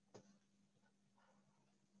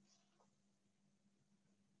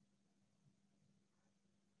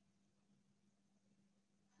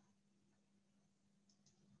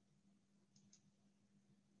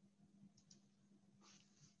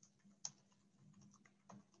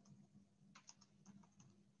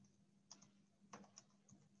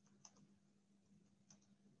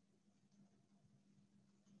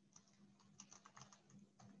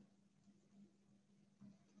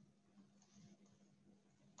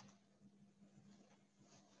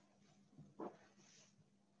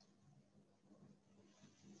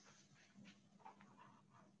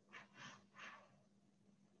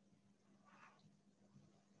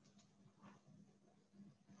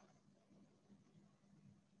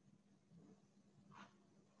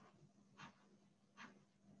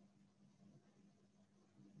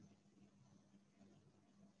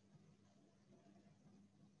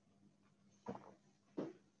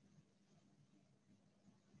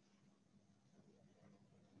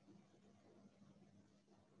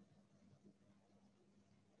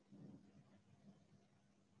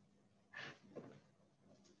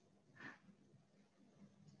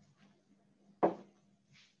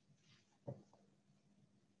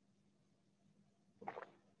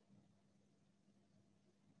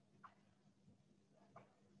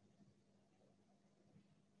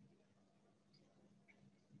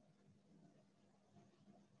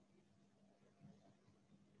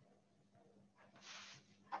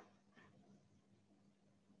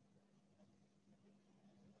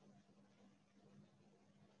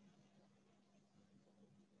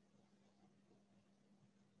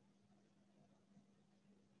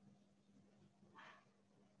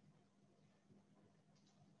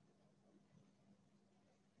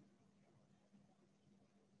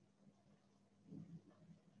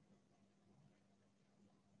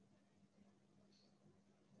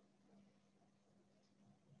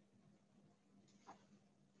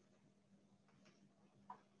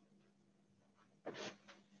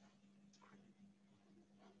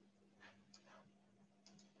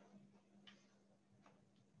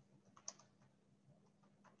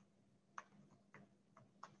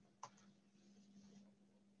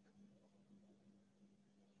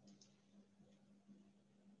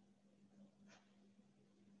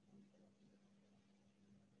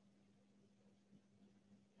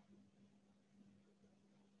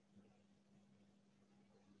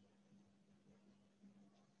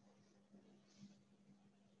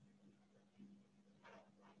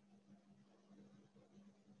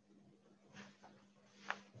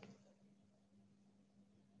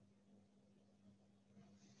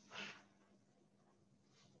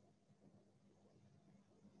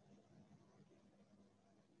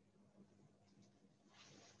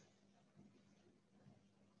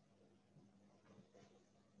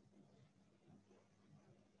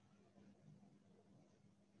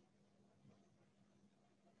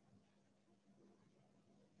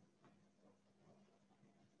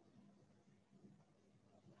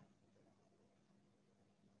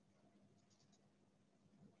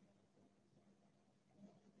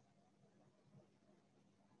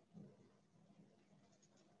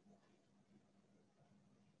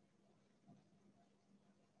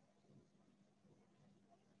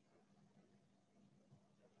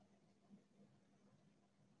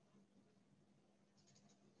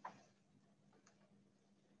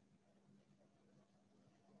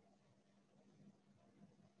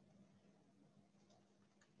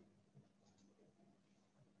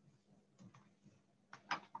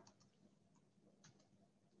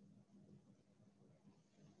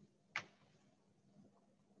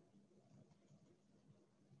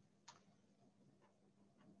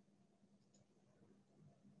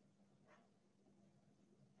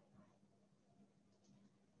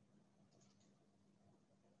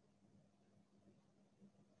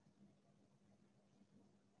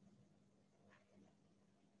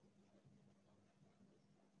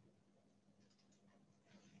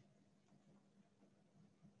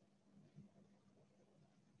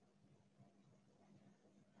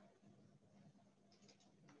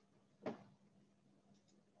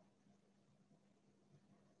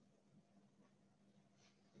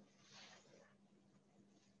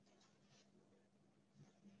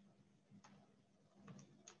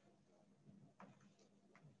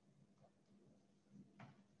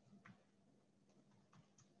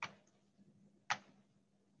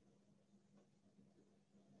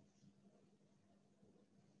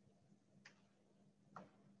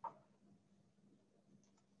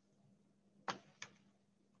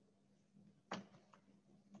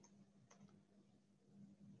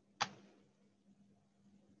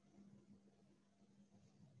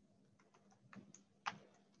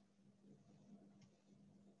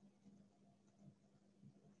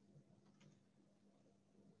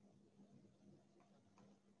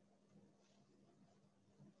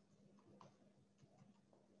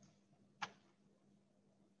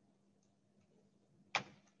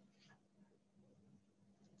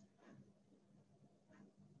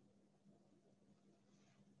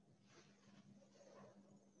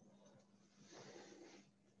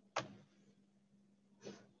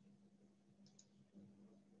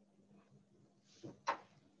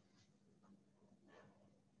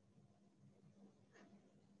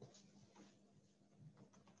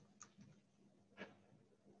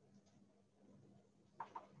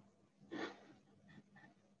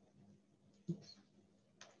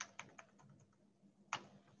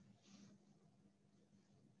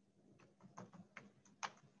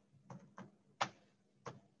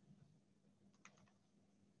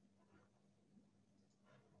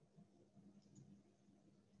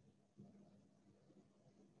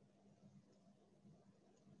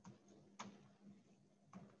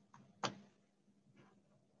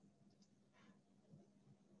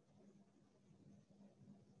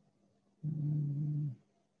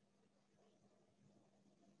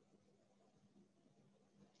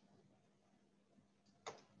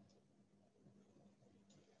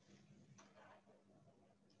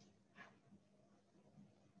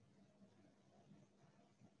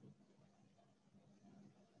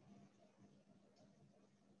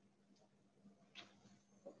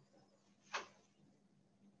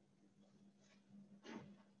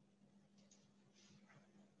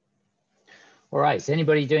 All right, is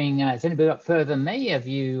anybody doing, has anybody got further than me? Have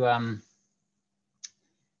you, how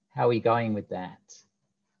are we going with that?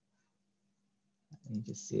 Let me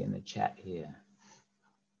just see in the chat here.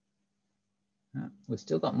 We've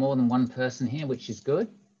still got more than one person here, which is good.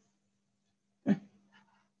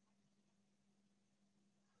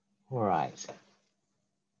 All right. So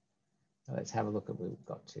let's have a look at what we've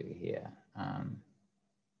got to here.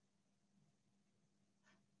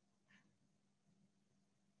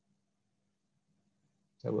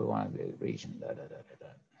 So we want to do region.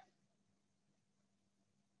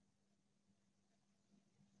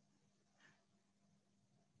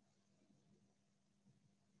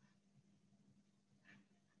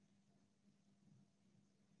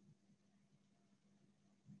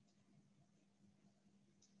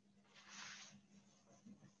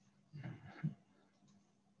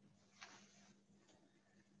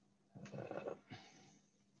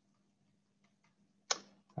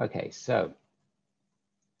 Okay, so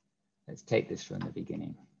let's take this from the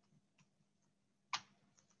beginning.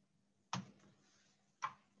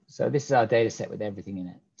 So this is our data set with everything in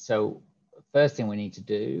it. So first thing we need to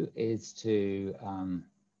do is to,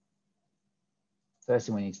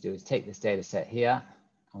 take this data set here,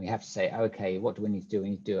 and we have to say, okay, what do we need to do? We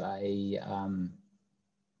need to do a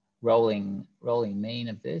rolling mean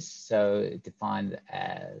of this. So defined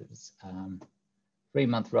as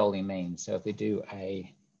 3-month rolling mean. So if we do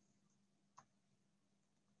a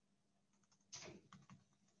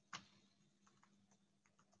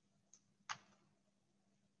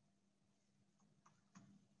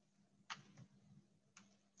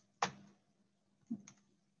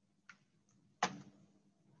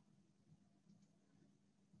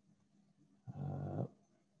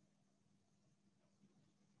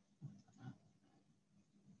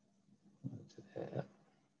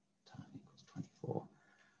time equals 24.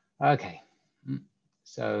 Okay,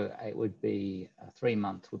 so it would be 3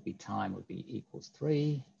 months would be time would be equals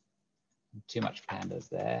 3. Too much pandas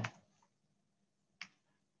there.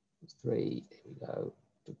 It's 3. Here we go.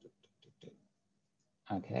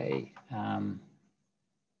 Okay.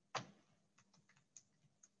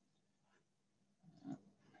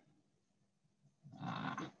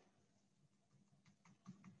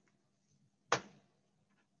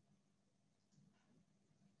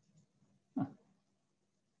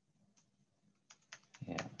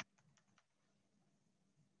 Yeah.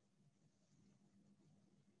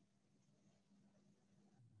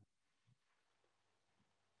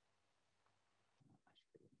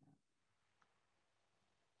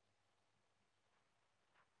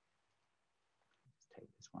 Let's take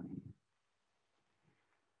this one in.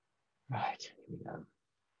 Right, here we go.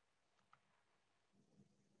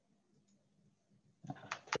 3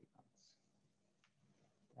 months.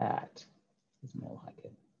 That is more like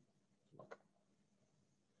it. Look.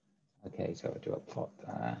 Okay, so I'll do a plot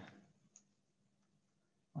there.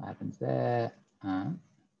 What happens there?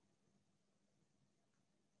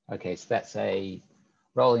 Okay, so that's a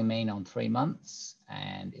rolling mean on 3 months.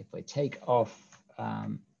 And if we take off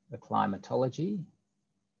the climatology,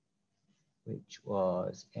 which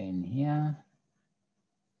was in here,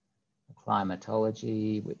 the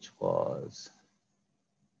climatology, which was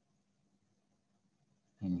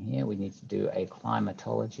in here, we need to do a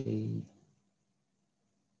climatology.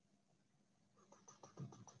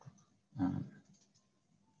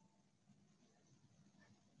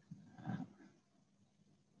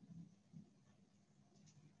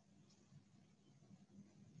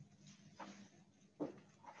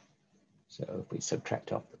 So if we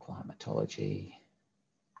subtract off the climatology,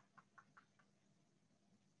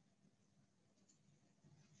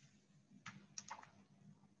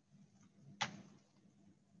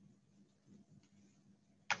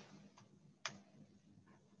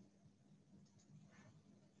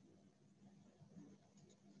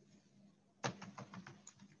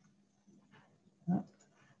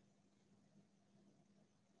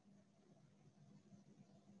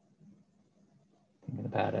 thinking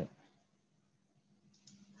about it.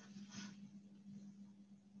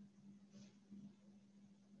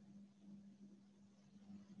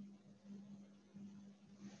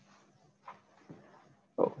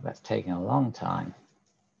 Oh, that's taking a long time.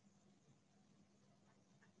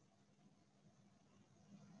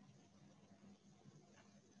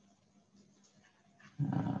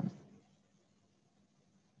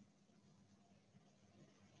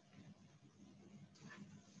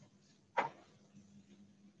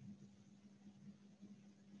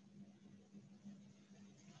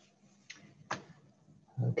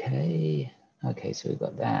 Okay. Okay, so we've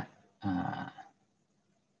got that. All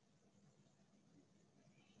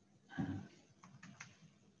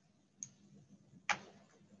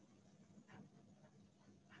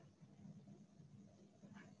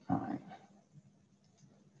right.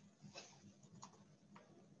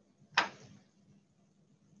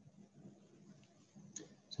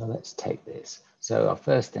 So let's take this. So our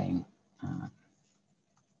first thing,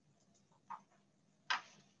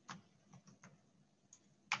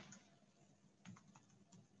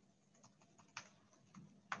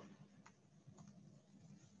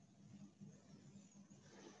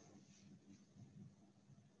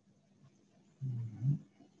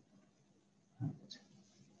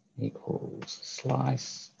 equals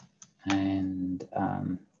slice, and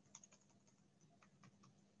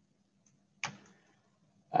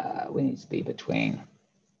we need to be between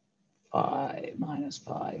 5 minus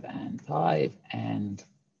 5 and 5, and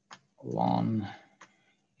lon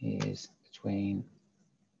is between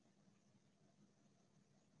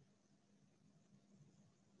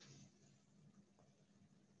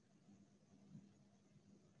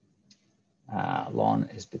lon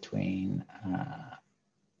is between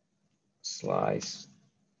slice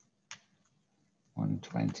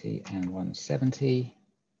 120 and 170.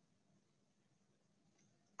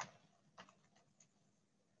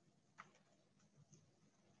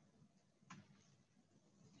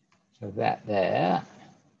 So that there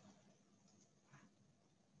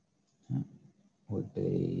would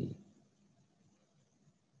be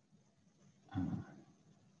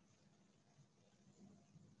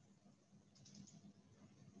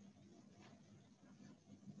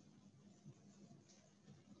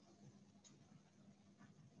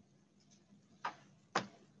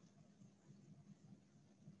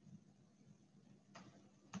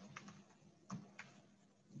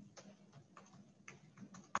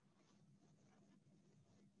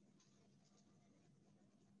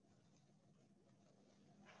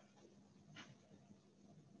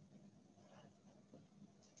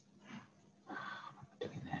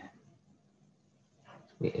doing that.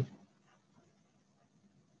 It's weird.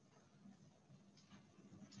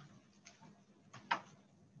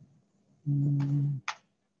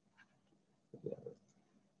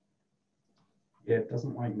 Yeah, it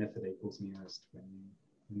doesn't like method equals nearest when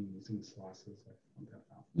you're using slices.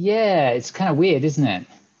 Yeah, it's kind of weird, isn't it?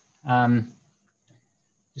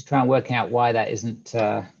 Just trying to work out why that isn't.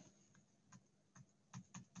 If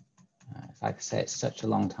I could say it's such a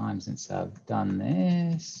long time since I've done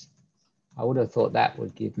this, I would have thought that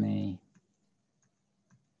would give me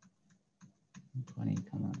 20,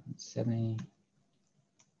 70.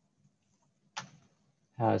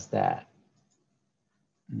 How's that?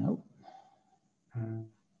 Nope.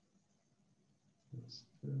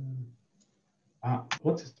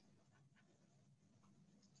 What's this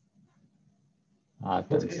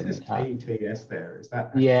PTS there? Is that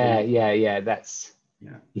actually... Yeah. That's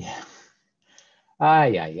yeah.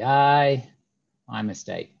 Aye. My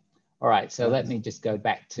mistake. All right, so let me just go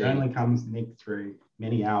back to. It only comes, Nick, through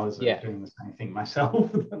many hours of doing the same thing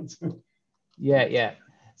myself. Yeah.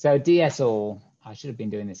 So DS all. I should have been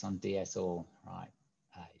doing this on DS all. Right.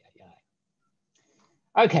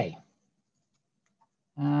 Okay.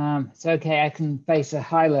 It's okay. I can face a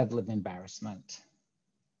high level of embarrassment.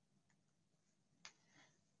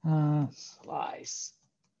 Slice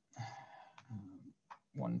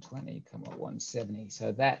 120, 170.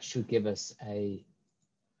 So that should give us a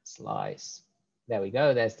slice. There we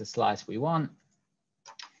go. There's the slice we want.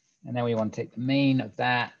 And then we want to take the mean of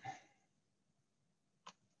that.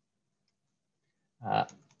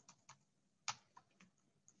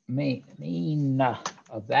 Mean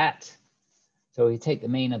of that. So we take the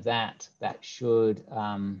mean of that. That should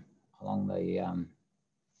along the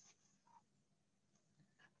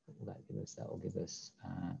what will that give us? That will give us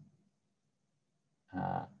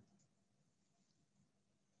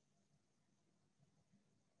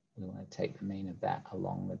we want to take the mean of that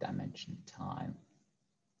along the dimension time.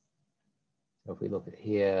 So if we look at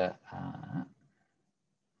here,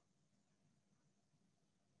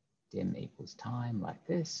 dim equals time like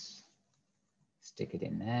this, stick it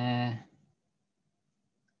in there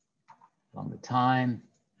along the time.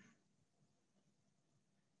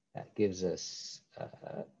 That gives us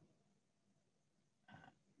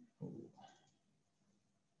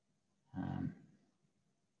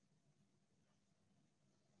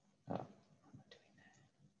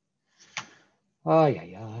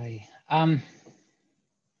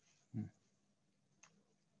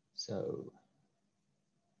so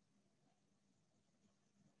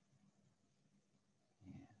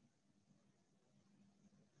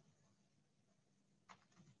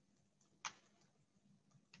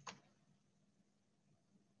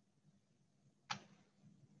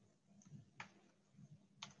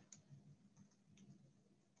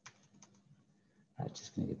it's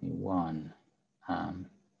just going to give me one.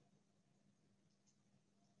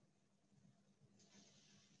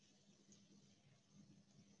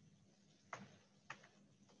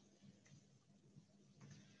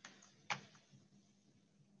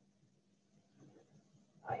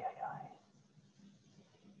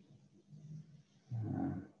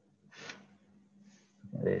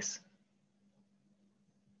 Look at this.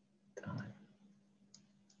 Time.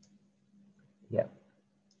 Yep.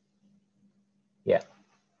 Yep.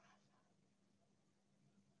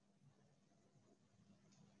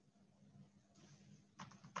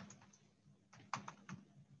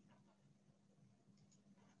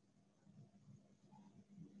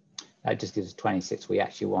 That just gives us 26. We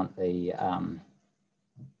actually want the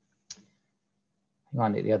we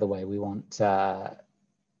want it the other way. We want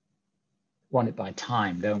it by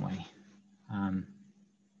time, don't we?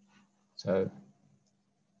 So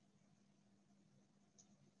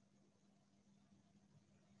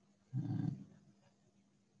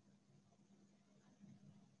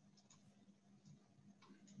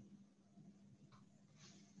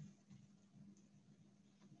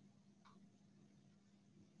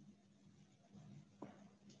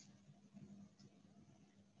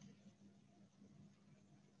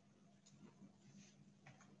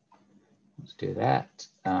let's do that.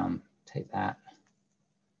 Take that.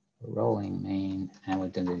 Rolling mean, and we're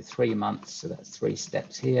going to do 3 months, so that's 3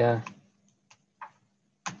 steps here.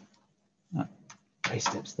 3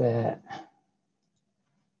 steps there.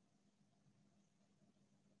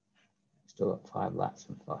 Still got 5 lats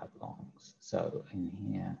and 5 longs. So in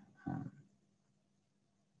here, how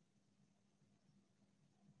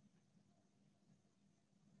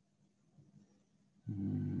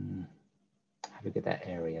do we get that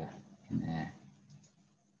area in there?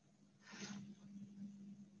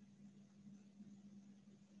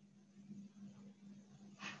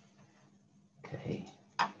 Okay.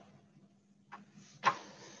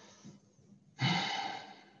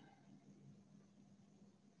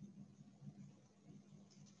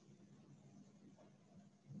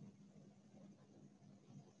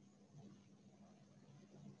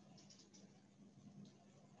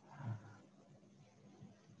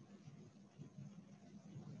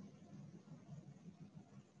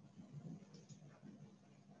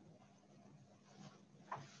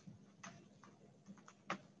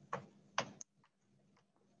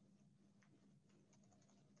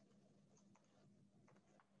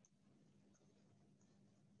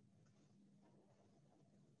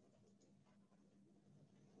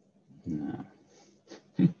 No.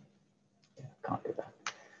 Yeah, can't do that.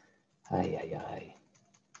 Ay.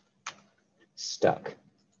 Stuck.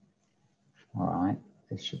 All right,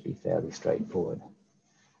 this should be fairly straightforward.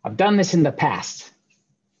 I've done this in the past.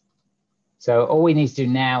 So all we need to do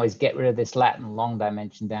now is get rid of this lat and long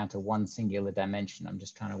dimension down to one singular dimension. I'm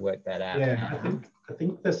just trying to work that out. Yeah, I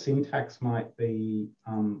think the syntax might be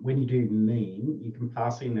when you do mean, you can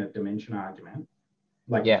pass in a dimension argument,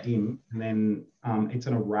 like dim, and then it's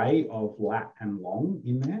an array of lat and long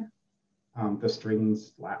in there. The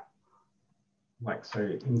strings lat, like so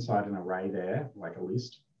inside an array there, like a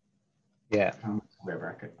list. Yeah. Square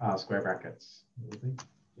brackets.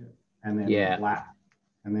 Yeah. And then lat,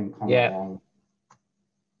 and then comma long.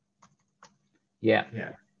 Yeah.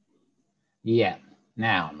 Yeah. Yeah.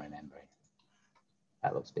 Now I'm remembering.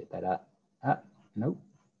 That looks a bit better. Nope.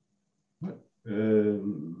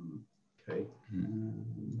 Okay.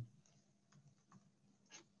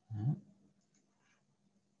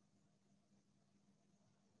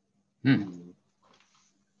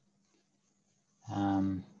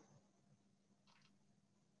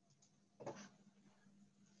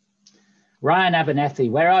 Ryan Abernethy,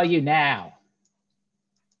 where are you now?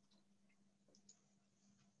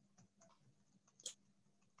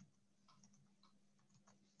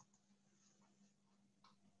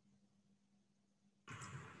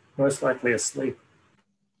 Most likely asleep.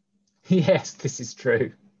 Yes, this is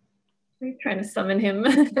true. We're trying to summon him.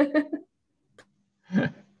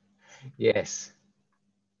 Yes.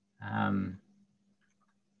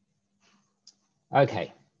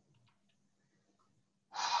 Okay.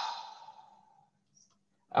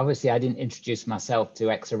 Obviously, I didn't introduce myself to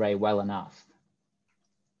Xarray well enough.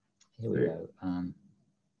 Here we go.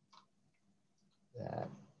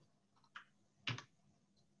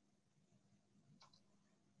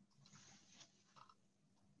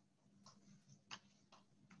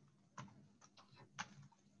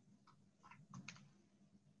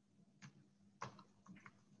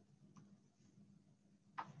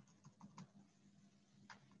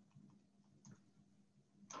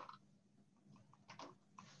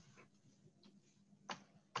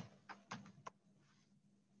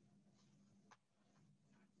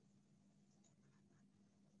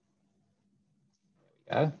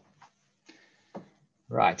 Go.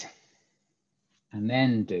 Right. And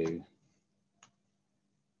then do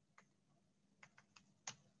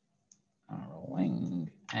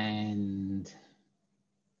rolling and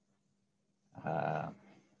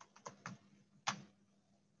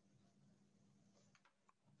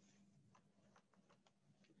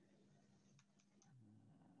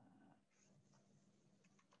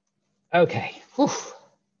okay. Whew.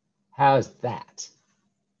 How's that?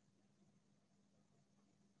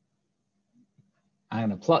 I'm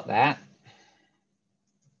going to plot that.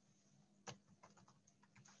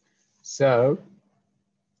 So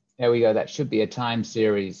there we go. That should be a time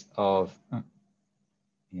series of,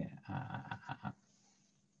 yeah.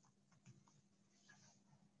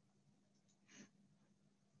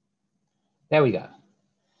 There we go.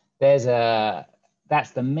 There's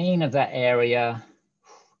that's the mean of that area.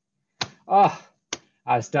 Oh,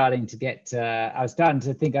 I was starting to get, I was starting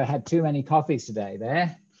to think I had too many coffees today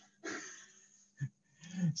there.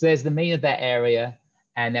 So there's the mean of that area,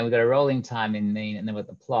 and then we've got a rolling time in mean, and then with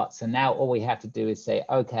the plot. So now all we have to do is say,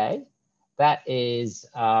 okay, that is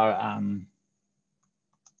our,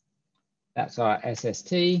 that's our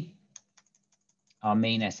SST, our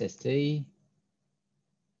mean SST.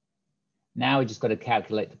 Now we just got to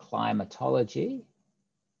calculate the climatology.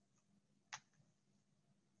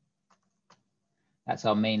 That's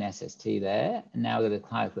our mean SST there. And now we're going to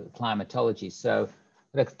calculate the climatology. So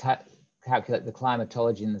we're going to calculate the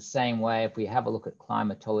climatology in the same way. If we have a look at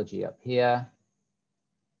climatology up here,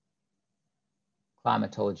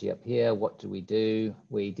 what do?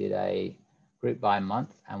 We did a group by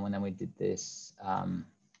month, and then we did this.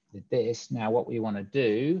 Now what we want to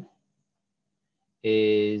do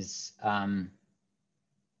is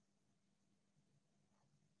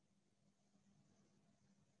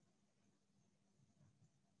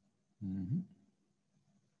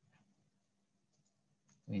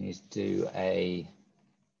we need to do a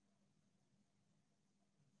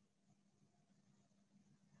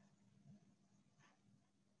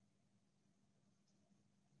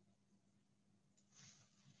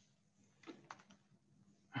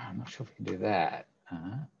I'm not sure if we can do that.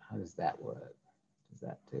 How does that work? Does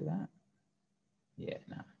that do that? Yeah,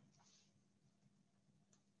 no.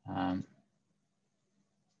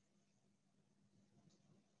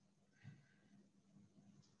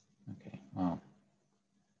 Okay, well,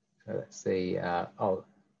 so let's see. Oh,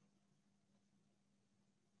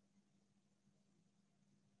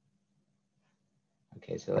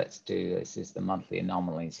 okay, so let's do, this is the monthly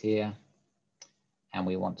anomalies here. And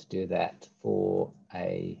we want to do that for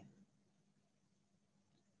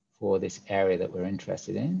this area that we're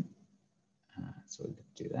interested in. So we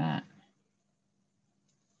could do that.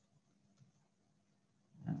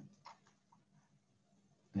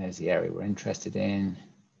 There's the area we're interested in.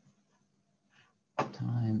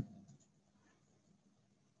 Time.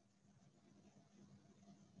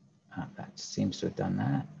 That seems to have done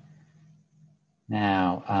that.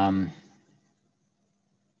 Now,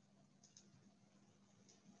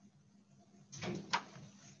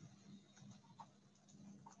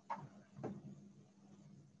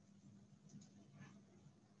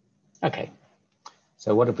 okay,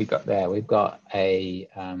 so what have we got there? We've got a,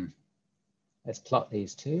 let's plot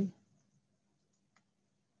these two.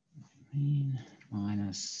 Mean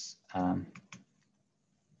minus, can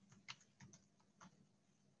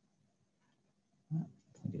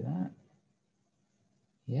we do that?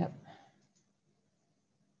 Yep.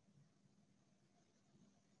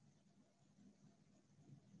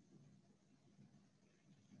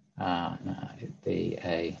 No, it'd be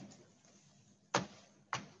a,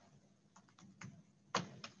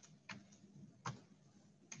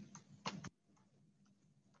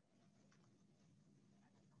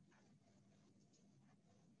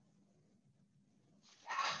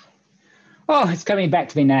 oh, it's coming back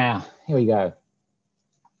to me now. Here we go.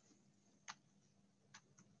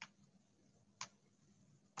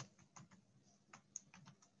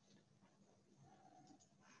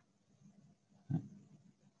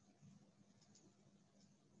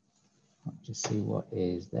 Just see what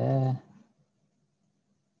is there.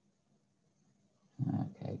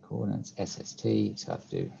 Okay, coordinates SST, so I have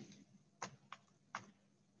to do.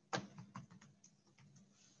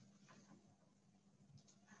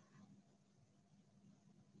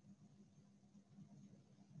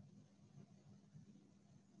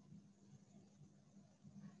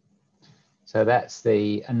 So that's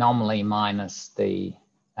the anomaly minus the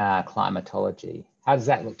climatology. How does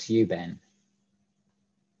that look to you, Ben?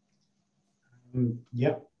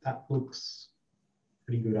 Yep, that looks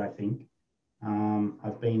pretty good, I think.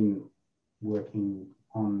 I've been working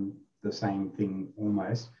on the same thing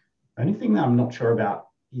almost, The only thing that I'm not sure about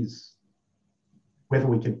is whether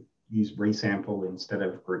we could use resample instead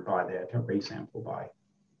of group by there to resample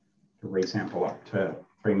up to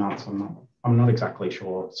 3 months. I'm not exactly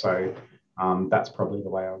sure. So that's probably the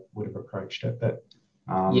way I would have approached it. But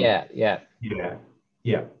yeah.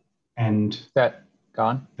 And that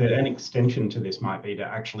gone. An extension to this might be to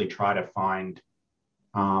actually try to find,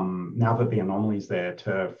 now that the anomaly is there,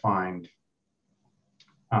 to find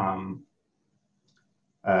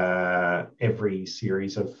every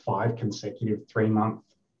series of 5 consecutive 3-month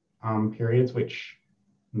periods, which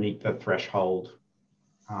meet the threshold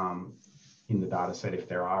in the data set, if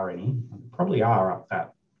there are any. Probably are up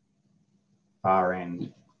that far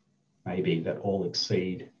end, maybe, that all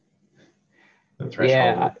exceed the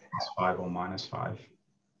threshold of +5 or -5.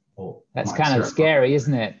 Or that's kind of scary,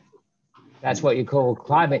 isn't it? That's what you call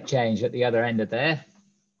climate change at the other end of there.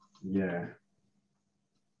 Yeah.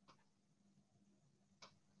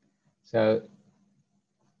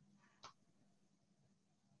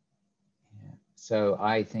 So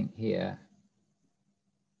I think here,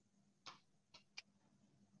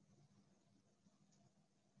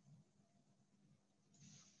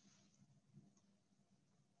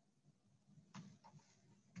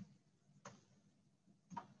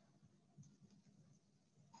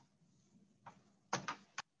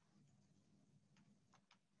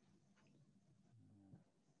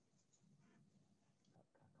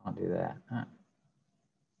 can't do that.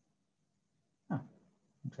 Oh,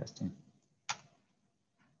 interesting.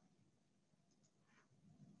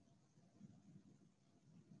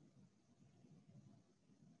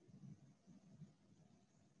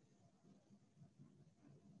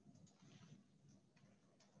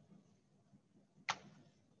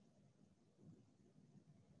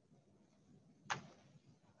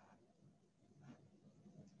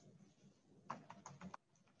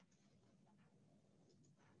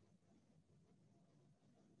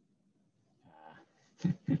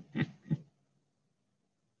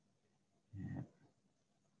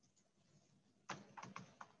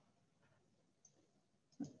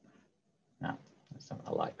 No, that's not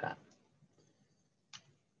I like that.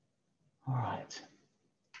 All right.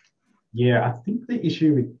 Yeah, I think the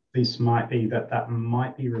issue with this might be that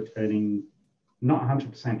might be returning, not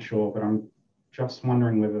 100% sure, but I'm just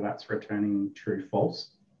wondering whether that's returning true,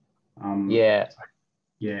 false. Yeah.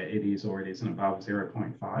 Yeah, it is, or it isn't above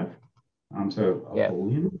 0.5. So a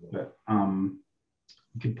Boolean, but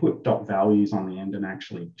you could put dot values on the end and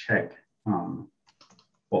actually check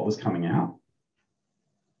what was coming out.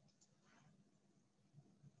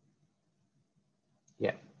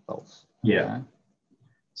 Yeah, false. Yeah. Okay.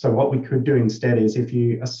 So what we could do instead is if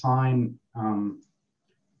you assign,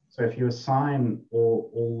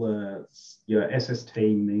 all your SST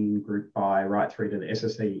mean group by right through to the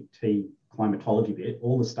SST climatology bit,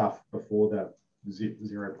 all the stuff before the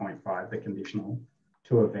 0.5, the conditional,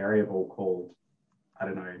 to a variable called, I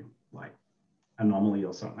don't know, like anomaly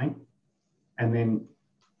or something. And then,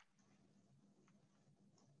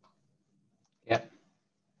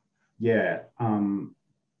 yeah,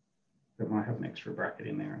 that might have an extra bracket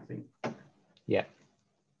in there, I think. Yeah.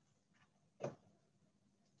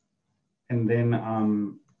 And then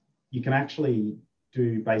you can actually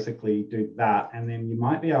basically do that. And then you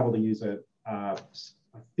might be able to use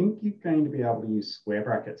I think you're going to be able to use square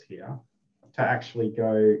brackets here to actually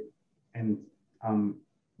go and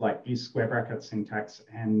like use square bracket syntax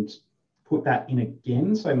and put that in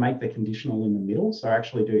again. So make the conditional in the middle. So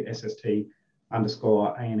actually do SST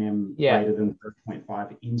underscore A&M greater than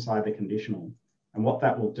 0.5 inside the conditional. And what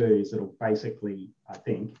that will do is it'll basically, I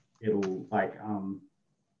think, it'll like...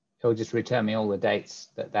 it'll just return me all the dates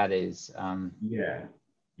that is. Yeah.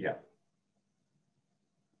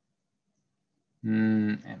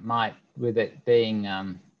 It might, with it being,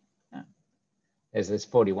 there's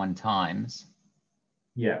 41 times.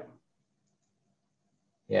 Yeah.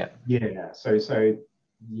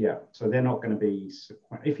 So they're not going to be,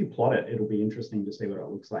 if you plot it, it'll be interesting to see what it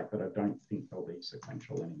looks like, but I don't think they'll be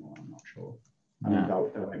sequential anymore. I'm not sure. I mean,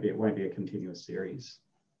 it won't be a continuous series.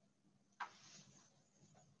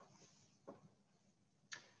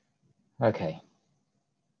 Okay.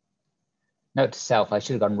 Note to self, I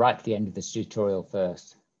should have gone right to the end of this tutorial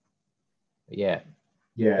first. But yeah,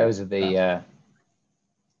 those are the...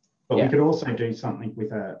 But we could also do something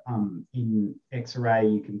with in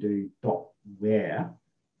Xarray, you can do .where,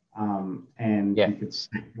 and you could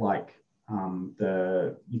set like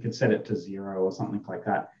you could set it to 0 or something like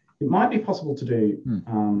that. It might be possible to do.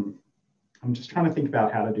 I'm just trying to think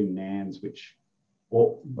about how to do nans,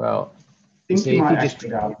 well, I think you might actually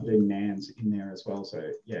be able to do nans in there as well.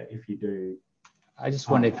 So yeah, if you do, I just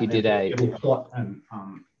wonder if you did it'll plot and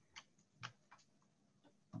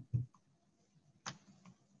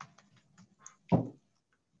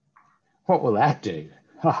What will that do?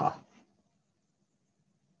 That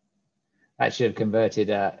should have converted.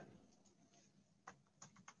 Yeah,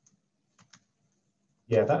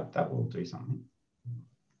 that will do something.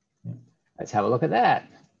 Yeah. Let's have a look at that.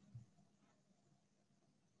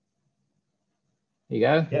 There you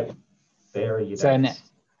go. Yep. Very So nice.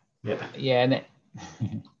 Yeah. Yeah.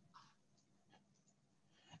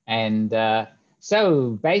 And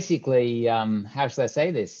so basically, how should I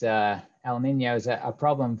say this? El Nino is a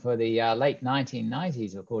problem for the late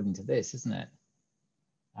 1990s, according to this, isn't it?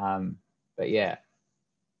 But yeah.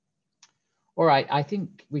 All right, I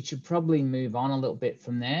think we should probably move on a little bit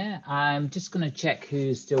from there. I'm just going to check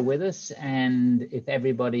who's still with us, and if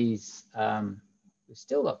everybody's, we've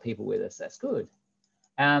still got people with us, that's good.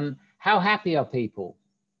 How happy are people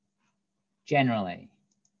generally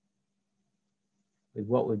with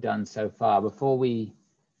what we've done so far? Before we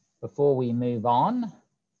move on,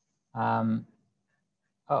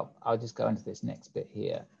 oh, I'll just go into this next bit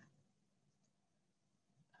here.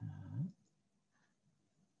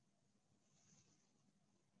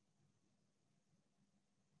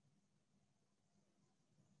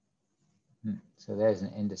 So there's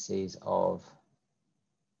an indices of,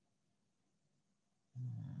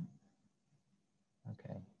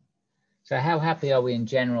 okay. So how happy are we in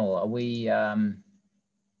general? Are we,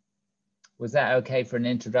 was that okay for an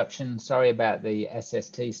introduction? Sorry about the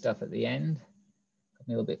SST stuff at the end. Got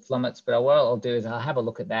me a little bit flummoxed, but what I'll do is I'll have a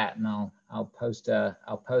look at that and I'll post a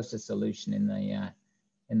solution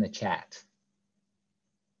in the chat.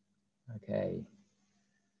 Okay.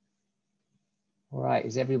 All right,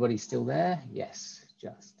 is everybody still there? Yes,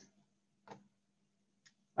 just.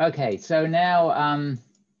 Okay, so now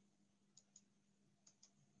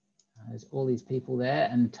there's all these people there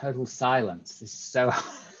and total silence. This is so,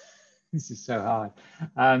 this is so hard.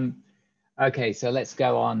 Okay, so let's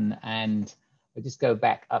go on and we'll just go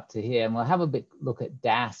back up to here and we'll have a bit look at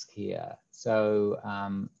Dask here. So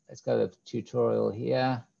let's go to the tutorial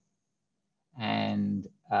here and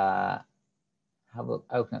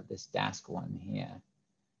open up this Dask one here.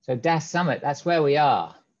 So Dask Summit, that's where we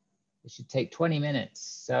are. It should take 20 minutes.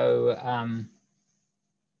 So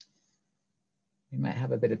we might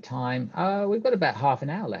have a bit of time. We've got about half an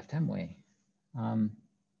hour left, haven't we?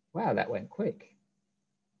 Wow, that went quick,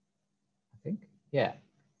 I think. Yeah.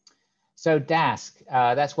 So Dask,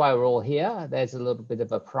 that's why we're all here. There's a little bit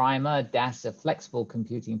of a primer. Dask, a flexible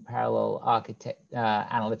computing parallel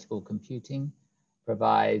analytical computing,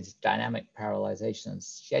 provides dynamic parallelization and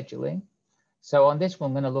scheduling. So on this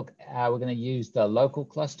one, we're going to use the local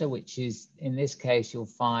cluster, which is, in this case, you'll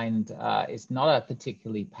find it's not a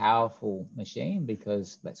particularly powerful machine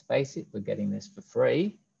because, let's face it, we're getting this for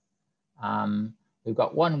free. We've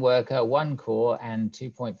got one worker, one core, and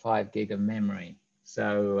 2.5 gig of memory.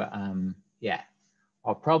 So yeah,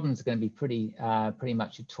 our problems are going to be pretty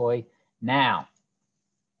much a toy. Now,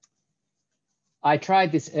 I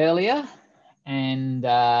tried this earlier and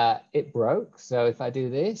it broke. So if I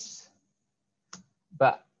do this,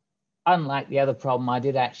 but unlike the other problem, I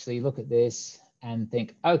did actually look at this and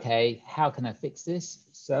think, okay, how can I fix this?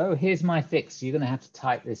 So here's my fix. You're going to have to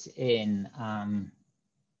type this in.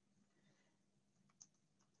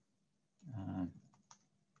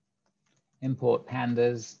 Import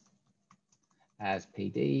pandas as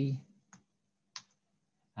PD.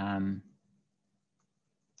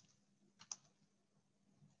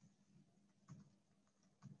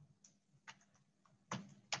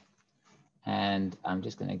 And I'm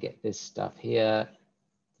just going to get this stuff here.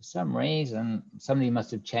 For some reason, somebody must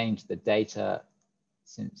have changed the data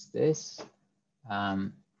since this. But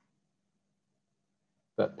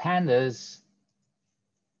pandas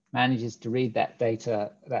manages to read that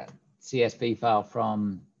data, that CSV file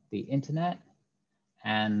from the internet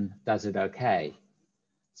and does it okay.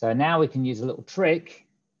 So now we can use a little trick.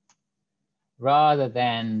 Rather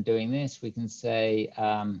than doing this, we can say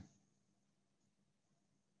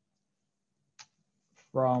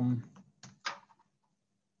from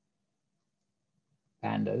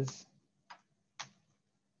pandas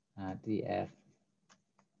df.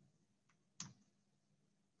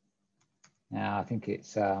 Now I think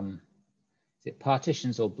it's is it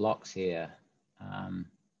partitions or blocks here?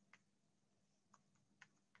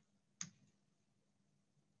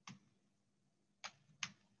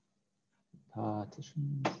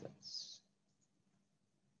 Partitions. That's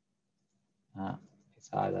it's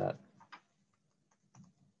either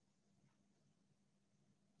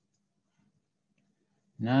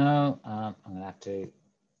no. I'm going to have to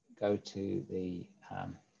go to the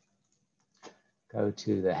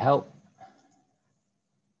help.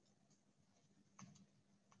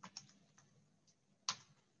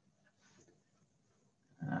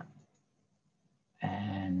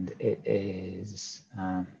 And it is,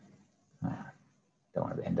 don't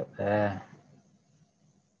want to end up there.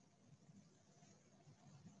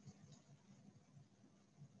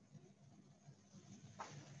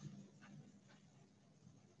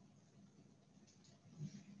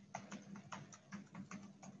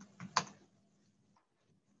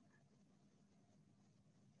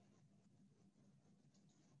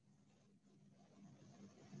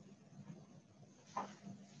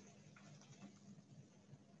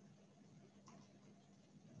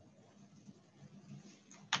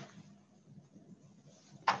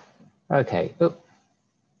 Okay, oop.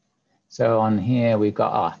 So on here we've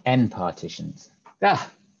got our n partitions. There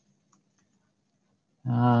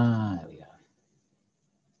we go.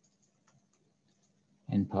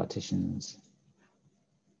 N partitions.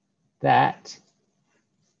 That,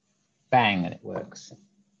 bang, and it works.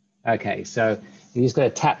 Okay, so you just got to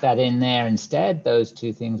tap that in there instead. Those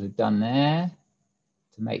two things we've done there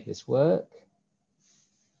to make this work.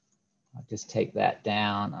 I'll just take that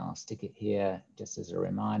down. I'll stick it here just as a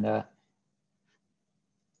reminder.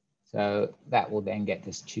 So that will then get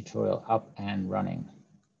this tutorial up and running.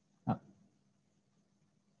 Oh.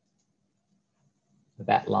 So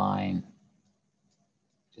that line,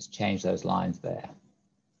 just change those lines there.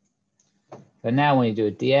 So now when you do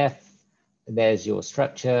a DF, there's your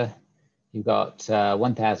structure. You've got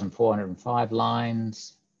 1,405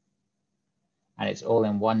 lines, and it's all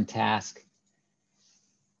in one task.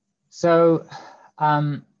 So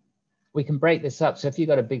we can break this up. So if you've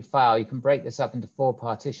got a big file, you can break this up into 4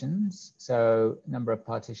 partitions. So number of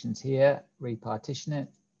partitions here, repartition it.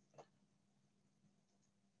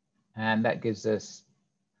 And that gives us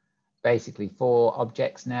basically 4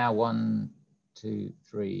 objects now, 1, 2,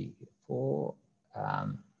 3, 4. 2,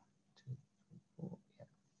 3, 4, yeah.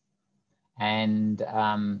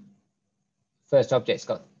 And first object's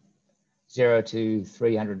got 0 to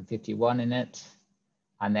 351 in it,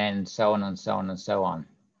 and then so on and so on and so on.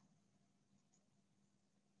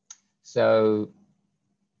 So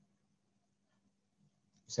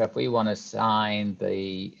if we want to find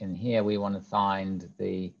the, in here, we want to find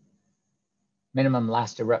the minimum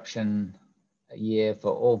last eruption year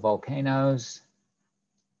for all volcanoes.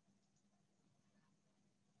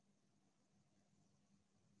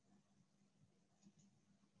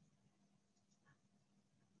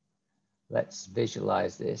 Let's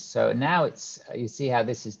visualize this. So now it's, you see how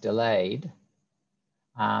this is delayed.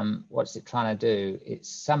 What's it trying to do? It's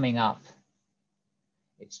summing up,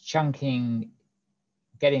 it's chunking,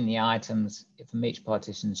 getting the items from each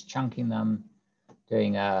partition, chunking them,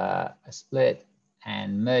 doing a split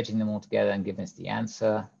and merging them all together and giving us the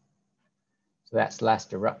answer. So that's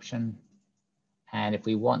last eruption. And if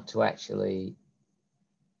we want to actually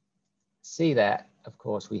see that, of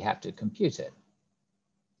course, we have to compute it.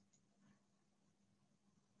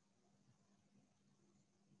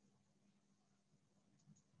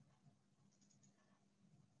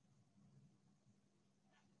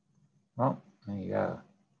 Well, there you go.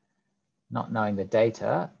 Not knowing the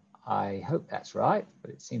data, I hope that's right,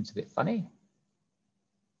 but it seems a bit funny.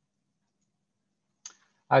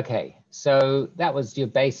 Okay, so that was your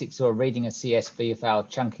basics, or reading a CSV file,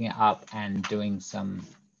 chunking it up, and doing some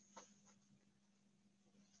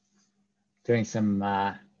data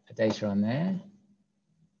on there.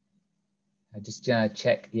 I just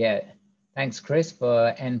check. Yeah, thanks, Chris,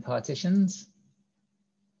 for n partitions.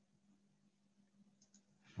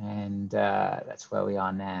 And that's where we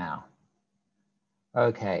are now.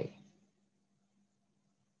 Okay.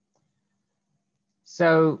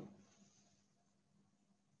 So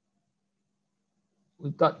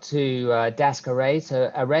we've got to Dask arrays.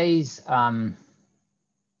 So arrays,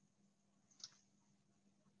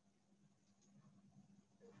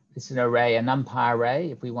 this is an array, a NumPy array.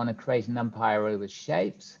 If we want to create a NumPy array with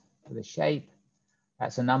shapes, with a shape,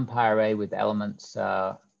 that's a NumPy array with elements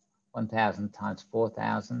 1,000 times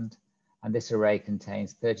 4,000, and this array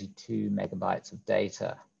contains 32 megabytes of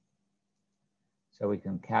data. So we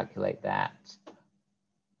can calculate that.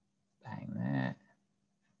 Bang there,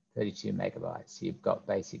 32 megabytes. So you've got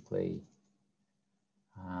basically,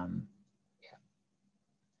 yeah.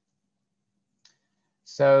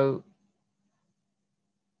 So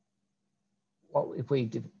what if we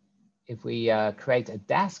create a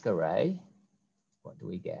Dask array? What do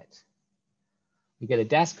we get? We get a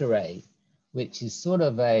Dask array, which is sort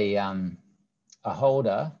of a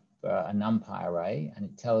holder for a NumPy array, and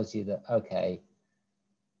it tells you that, okay,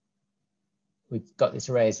 we've got this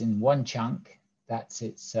array as in one chunk, that's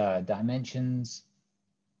its dimensions.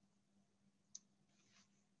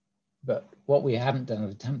 But what we haven't done,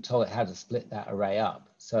 we haven't told it how to split that array up.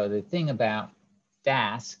 So the thing about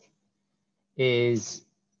Dask is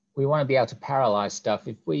we want to be able to parallelize stuff.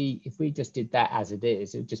 If we just did that as it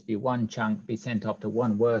is, it would just be one chunk be sent off to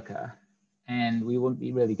one worker, and we wouldn't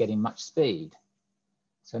be really getting much speed.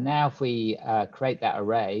 So now if we create that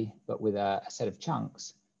array, but with a set of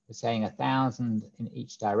chunks, we're saying 1,000 in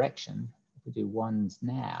each direction. If we do ones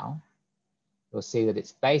now, you'll see that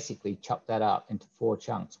it's basically chopped that up into 4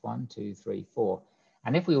 chunks, 1, 2, 3, 4.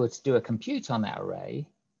 And if we were to do a compute on that array,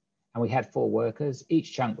 and we had 4 workers,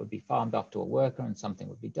 each chunk would be farmed off to a worker and something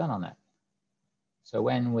would be done on it. So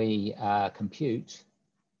when we compute,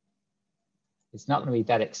 it's not going to be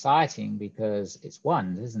that exciting because it's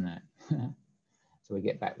ones, isn't it? So we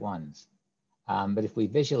get back ones. But if we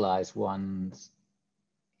visualize ones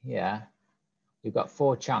here, we've got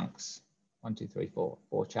 4 chunks. 1, 2, 3, 4,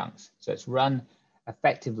 4 chunks. So it's run,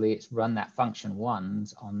 effectively, it's run that function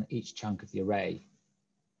ones on each chunk of the array.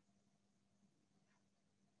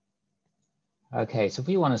 Okay, so if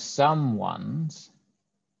we want to sum ones,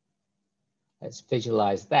 let's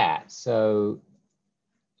visualize that. So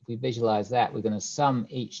if we visualize that, we're going to sum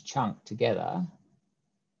each chunk together.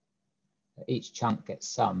 Each chunk gets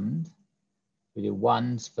summed. We do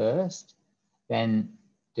ones first, then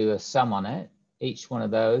do a sum on it. Each one of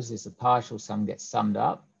those is the partial sum gets summed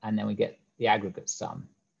up, and then we get the aggregate sum.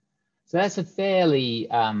 So that's a fairly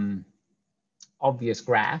obvious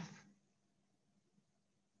graph.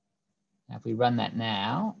 Now, if we run that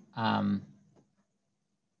now,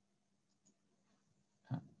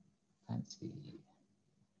 fancy,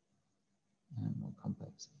 more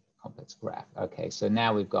complex graph. Okay, so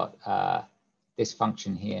now we've got this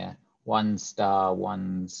function here, 1 star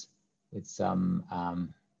ones with some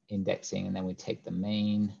indexing, and then we take the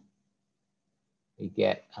mean. We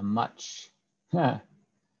get a much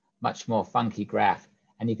more funky graph.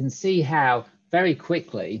 And you can see how very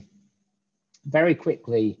quickly,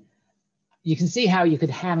 you can see how you could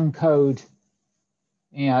hand code.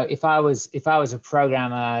 You know, if I was a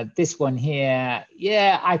programmer, this one here,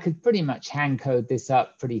 yeah, I could pretty much hand code this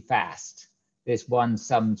up pretty fast. This one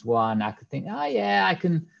sums one. I could think, oh yeah, I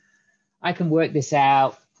can work this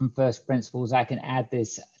out from first principles. I can add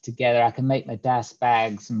this together. I can make my Dask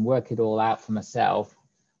bags and work it all out for myself.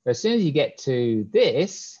 But as soon as you get to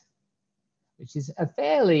this, which is a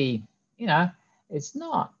fairly, you know, it's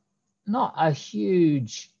not a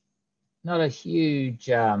huge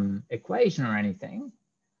equation or anything.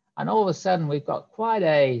 And all of a sudden we've got quite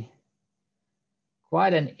an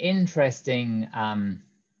interesting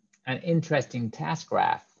task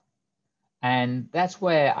graph. And that's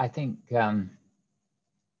where I think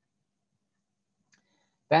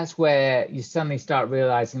that's where you suddenly start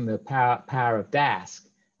realizing the power of Dask.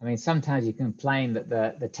 I mean, sometimes you complain that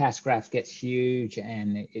the task graph gets huge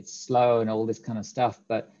and it's slow and all this kind of stuff,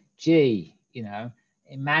 but gee, you know,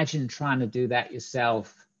 imagine trying to do that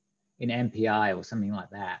yourself in MPI or something like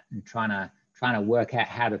that, and trying to work out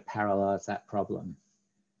how to parallelize that problem.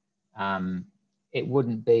 It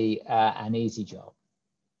wouldn't be an easy job.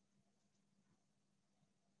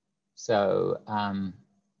 So,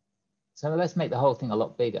 so let's make the whole thing a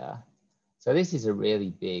lot bigger. So this is a really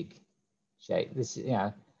big shape. This, you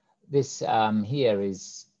know, this here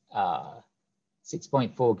is 6.4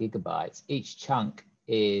 gigabytes. Each chunk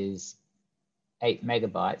is 8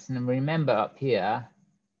 megabytes. And then remember up here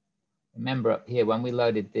when we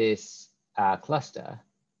loaded this cluster,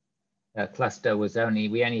 the cluster was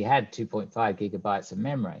we only had 2.5 gigabytes of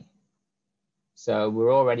memory. So we've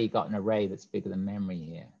already got an array that's bigger than memory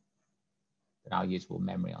here, than our usable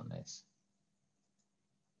memory on this.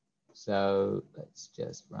 So let's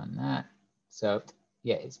just run that. So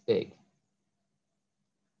yeah, it's big.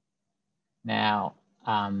 Now,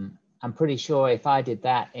 I'm pretty sure if I did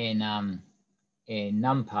that in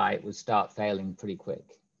NumPy, it would start failing pretty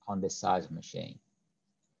quick on this size of machine.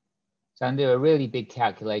 So I'm going to do a really big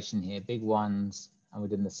calculation here, big ones, and we're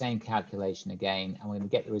doing the same calculation again, and we're going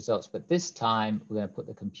to get the results. But this time, we're going to put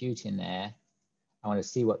the compute in there. I want to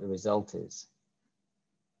see what the result is.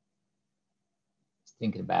 Just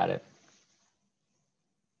thinking about it.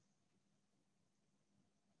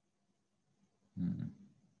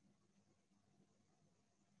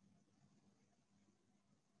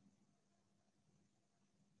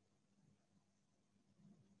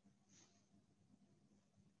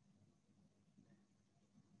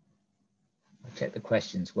 I'll check the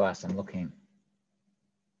questions whilst I'm looking.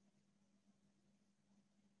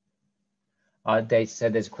 Our data, so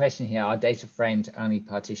there's a question here, are data frames only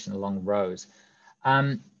partitioned along rows?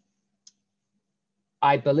 I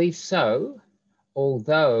believe so,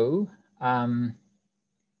 although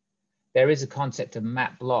there is a concept of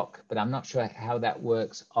map block, but I'm not sure how that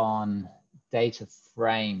works on data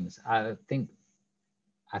frames. I think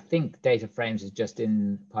I think data frames is just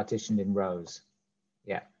partitioned in rows.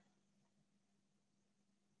 Yeah.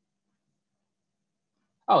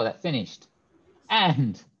 Oh, that finished.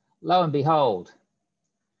 And lo and behold,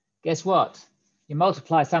 guess what? You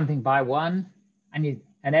multiply something by 1 and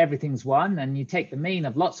everything's 1, and you take the mean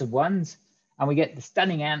of lots of 1s and we get the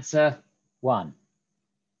stunning answer 1.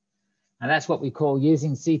 And that's what we call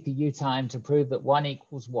using CPU time to prove that 1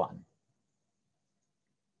 equals 1.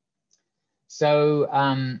 So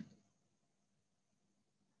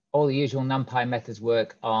all the usual NumPy methods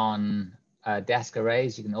work on Dask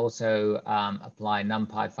arrays. You can also apply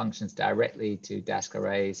NumPy functions directly to Dask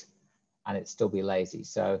arrays and it'd still be lazy.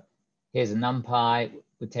 So here's a NumPy.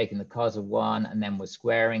 We're taking the cos of 1 and then we're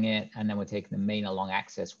squaring it, and then we're taking the mean along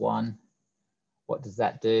axis 1. What does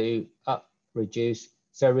that do? Reduce.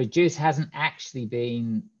 So reduce hasn't actually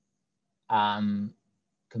been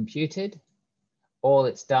computed. All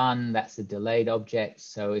it's done, that's a delayed object.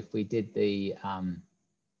 So if we did the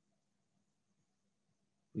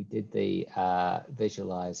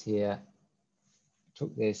visualize here,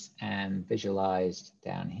 took this and visualized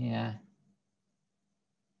down here.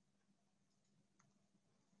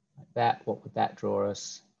 Like that, what would that draw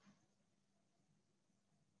us?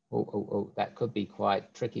 Oh, that could be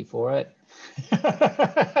quite tricky for it.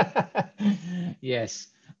 Yes,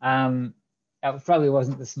 that probably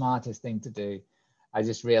wasn't the smartest thing to do. I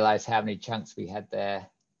just realized how many chunks we had there.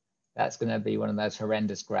 That's going to be one of those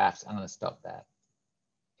horrendous graphs. I'm going to stop that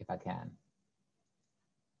if I can.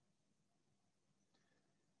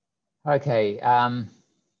 Okay,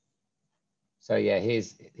 so yeah,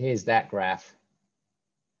 here's that graph.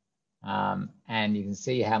 And you can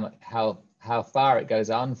see how far it goes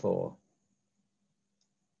on for.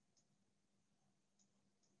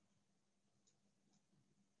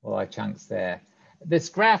 All our chunks there. This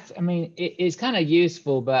graph, I mean, it is kind of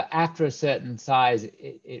useful, but after a certain size,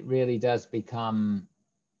 it really does become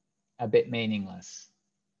a bit meaningless.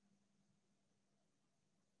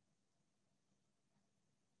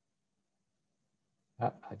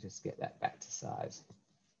 Oh, I'll just get that back to size.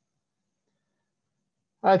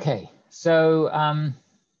 Okay, so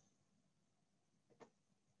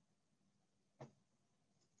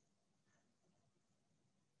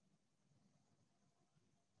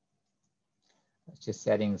just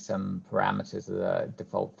setting some parameters of the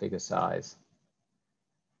default figure size.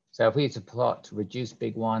 So if we were to plot reduce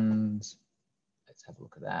big ones, let's have a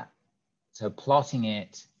look at that. So plotting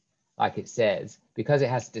it like it says, because it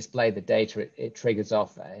has to display the data, it triggers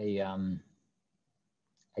off a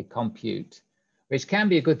compute, which can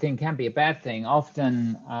be a good thing, can be a bad thing.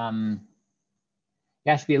 Often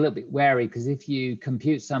you have to be a little bit wary, because if you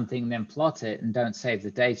compute something and then plot it and don't save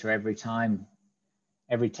the data every time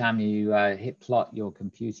you hit plot, you're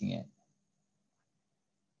computing it,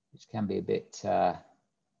 which can be a bit time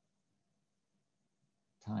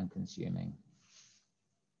consuming.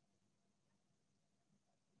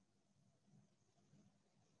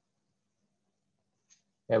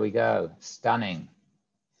 There we go, stunning.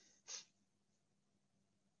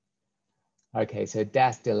 Okay, so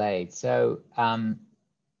Dask delayed. So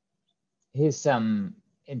here's some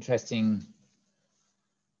interesting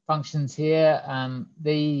functions here.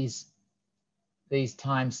 These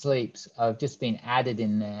time sleeps have just been added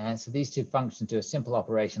in there. So these two functions do a simple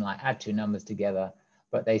operation like add two numbers together,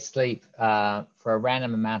 but they sleep for a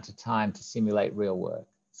random amount of time to simulate real work.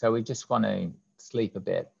 So we just want to sleep a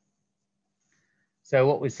bit. So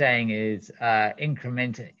what we're saying is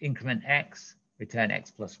increment x, return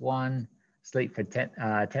x plus 1, sleep for tenth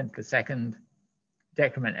of a second,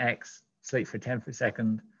 decrement x, sleep for 10th of a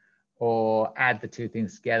second, or add the two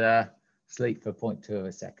things together, sleep for 0.2 of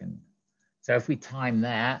a second. So if we time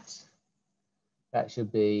that, that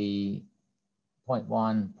should be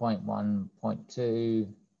 0.1, 0.1, 0.2,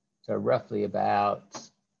 so roughly about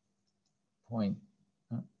run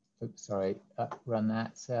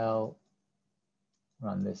that cell,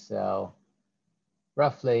 run this cell,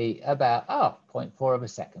 roughly about 0.4 of a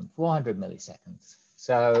second, 400 milliseconds.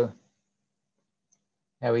 So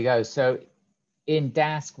there we go. So in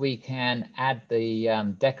Dask, we can add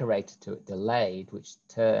the decorator to it, delayed, which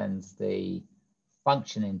turns the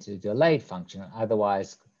function into a delayed function,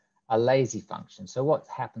 otherwise a lazy function. So what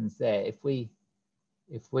happens there? If we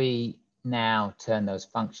now turn those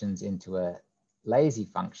functions into a lazy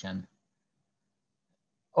function,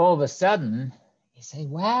 all of a sudden you say,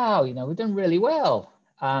 wow, you know, we've done really well.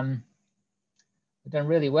 We've done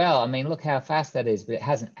really well. I mean, look how fast that is, but it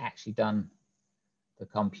hasn't actually done the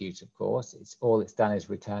compute, of course. All it's done is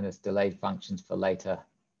return us delayed functions for later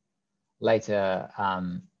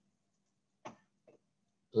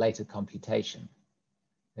computation.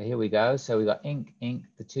 So here we go. So we got ink, ink.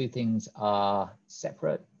 The two things are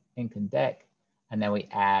separate, ink and deck, and then we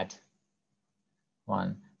add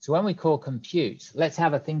one. So when we call compute, let's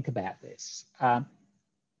have a think about this.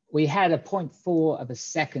 We had a 0.4 of a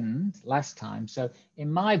second last time. So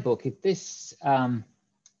in my book, if this,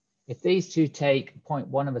 if these two take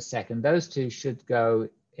 0.1 of a second, those two should go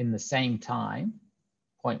in the same time,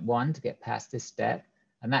 0.1 to get past this step,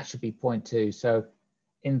 and that should be 0.2. So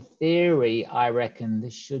in theory, I reckon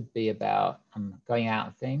this should be about, I'm going out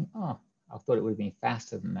and thinking, oh, I thought it would have been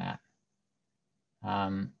faster than that.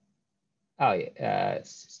 Oh yeah,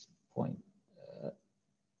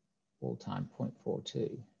 all time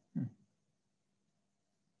 0.42.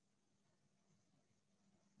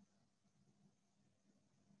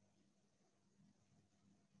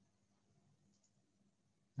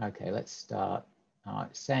 Okay, let's start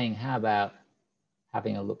saying, how about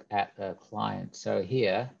having a look at the client? So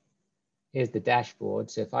here's the dashboard.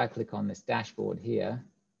 So if I click on this dashboard here,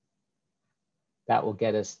 that will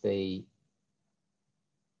get us the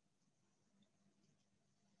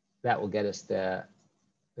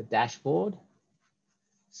dashboard.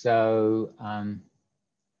 So I'm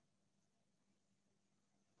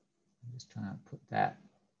just trying to put that.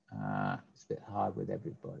 It's a bit hard with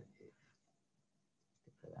everybody.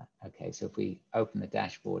 Okay, so if we open the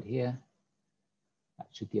dashboard here, that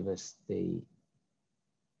should give us the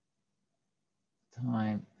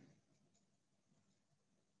time.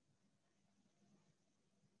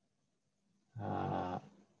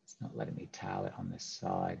 It's not letting me tile it on this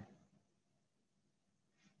side.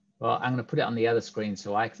 Well, I'm going to put it on the other screen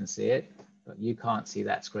so I can see it, but you can't see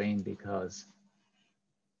that screen because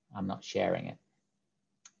I'm not sharing it.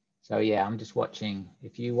 So yeah, I'm just watching.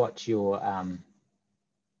 If you watch your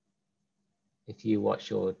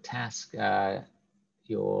task,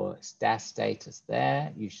 your Dask status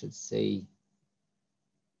there, you should see.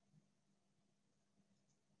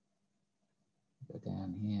 Go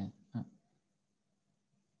down here.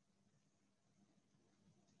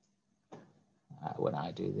 When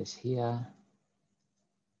I do this here,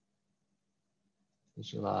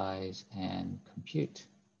 visualize and compute.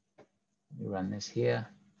 Let me run this here,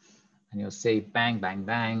 and you'll see bang, bang,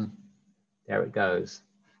 bang. There it goes.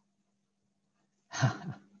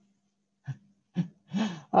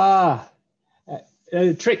 A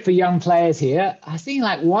trick for young players here. I was thinking,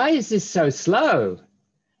 like, why is this so slow?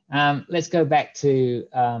 Let's go back to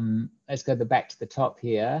the top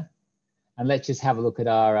here, and let's just have a look at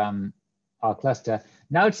our cluster.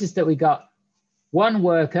 Notice that we got one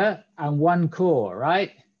worker and one core,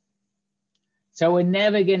 right? So we're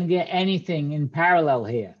never going to get anything in parallel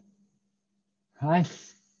here, right?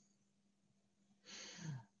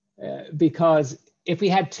 Because if we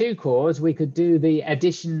had two cores, we could do the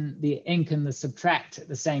addition, the ink and the subtract at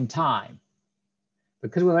the same time.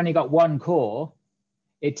 Because we've only got one core,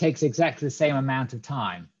 it takes exactly the same amount of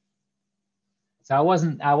time. So I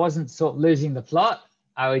wasn't sort of losing the plot.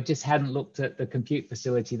 I just hadn't looked at the compute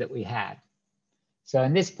facility that we had. So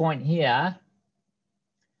in this point here,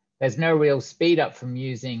 there's no real speed up from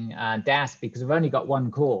using Dask because we've only got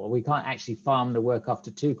one core. We can't actually farm the work off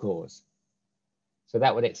to two cores. So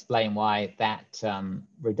that would explain why that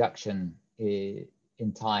reduction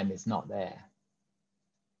in time is not there.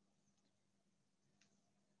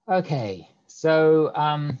 Okay, so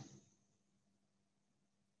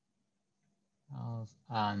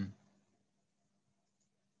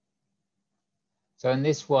so in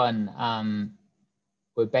this one,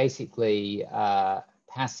 we're basically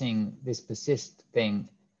passing this persist thing.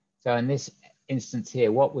 So in this instance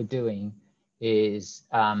here, what we're doing is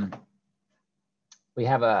we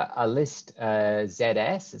have a list,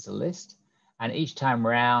 ZS is a list, and each time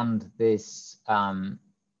round this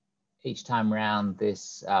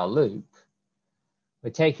loop, we're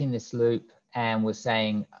taking this loop and we're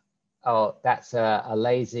saying, oh, that's a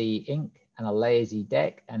lazy ink and a lazy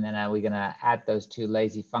deck, and then we're going to add those two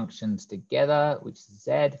lazy functions together, which is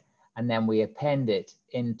Z, and then we append it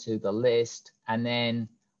into the list, and then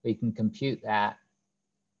we can compute that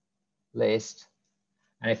list.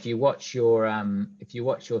 And if you watch your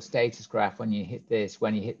status graph, when you hit this,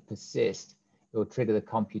 when you hit persist, it will trigger the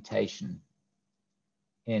computation.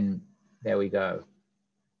 There we go.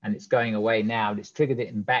 And it's going away now. It's triggered it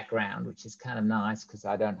in background, which is kind of nice because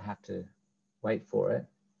I don't have to wait for it.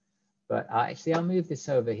 But actually, I'll move this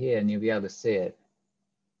over here and you'll be able to see it.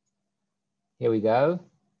 Here we go.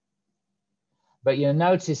 But you'll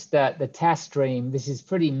notice that the task stream, this is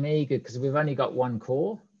pretty meager because we've only got one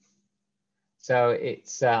core. So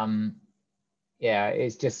it's, yeah,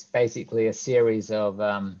 it's just basically a series of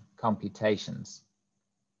computations.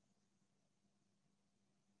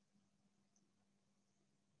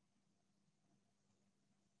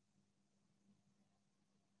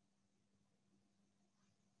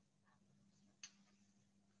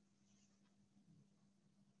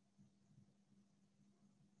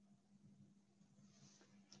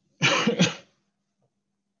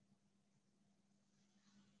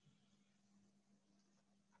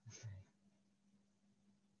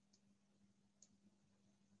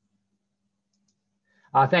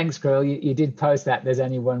 Thanks, Krill. You did post that there's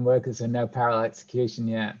only one worker, so no parallel execution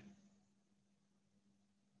yet.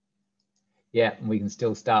 Yeah, we can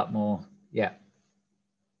still start more. Yeah.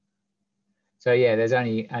 So yeah, there's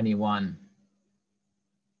only one.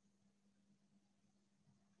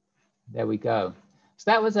 There we go.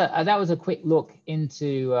 So that was a quick look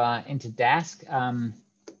into Dask.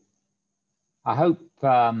 I hope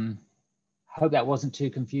that wasn't too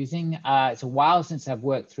confusing. It's a while since I've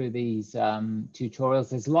worked through these tutorials.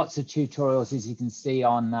 There's lots of tutorials, as you can see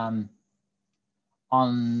on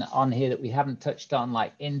here, that we haven't touched on,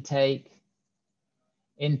 like intake.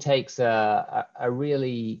 Intake's a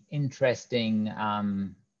really interesting.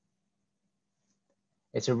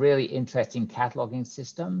 It's a really interesting cataloging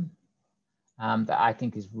system that I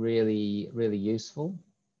think is really useful.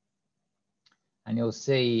 And you'll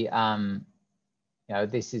see,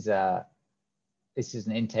 this is an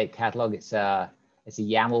intake catalog. It's a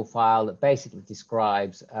YAML file that basically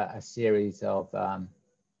describes a series of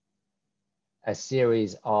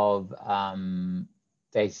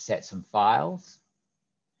data sets and files.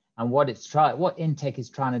 And what intake is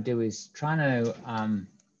trying to do is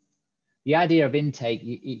the idea of intake,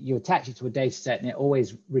 you attach it to a data set and it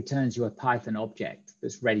always returns you a Python object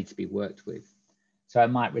that's ready to be worked with. So it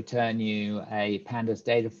might return you a pandas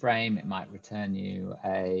data frame. It might return you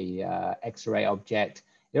a Xarray object.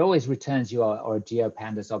 It always returns you or a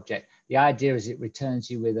GeoPandas object. The idea is it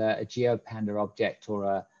returns you with a GeoPanda object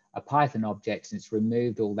or a Python object, and it's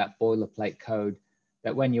removed all that boilerplate code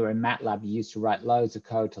that when you were in MATLAB, you used to write loads of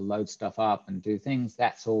code to load stuff up and do things.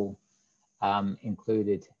 That's all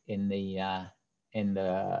included in the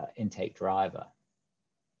intake driver.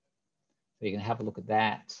 So you can have a look at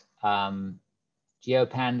that.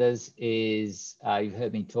 GeoPandas is, you've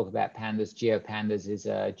heard me talk about pandas. GeoPandas is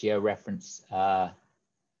a georeference,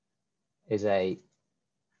 is a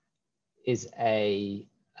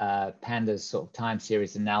pandas sort of time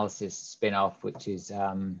series analysis spin-off, which is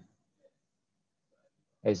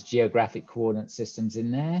there's geographic coordinate systems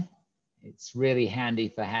in there. It's really handy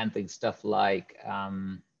for handling stuff like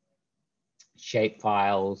shape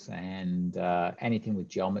files and anything with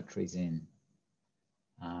geometries in.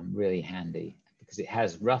 Really handy because it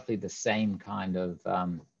has roughly the same kind of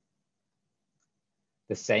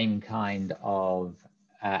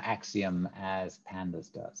axiom as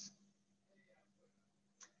pandas does.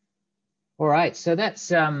 All right, so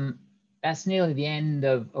that's nearly the end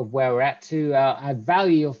of where we're at. I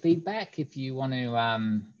value your feedback if you want to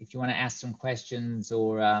ask some questions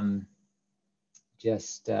or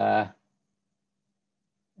just or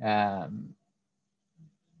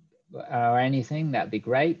anything, that'd be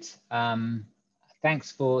great.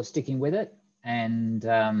 Thanks for sticking with it and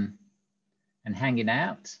hanging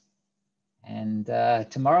out. And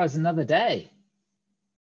tomorrow's another day.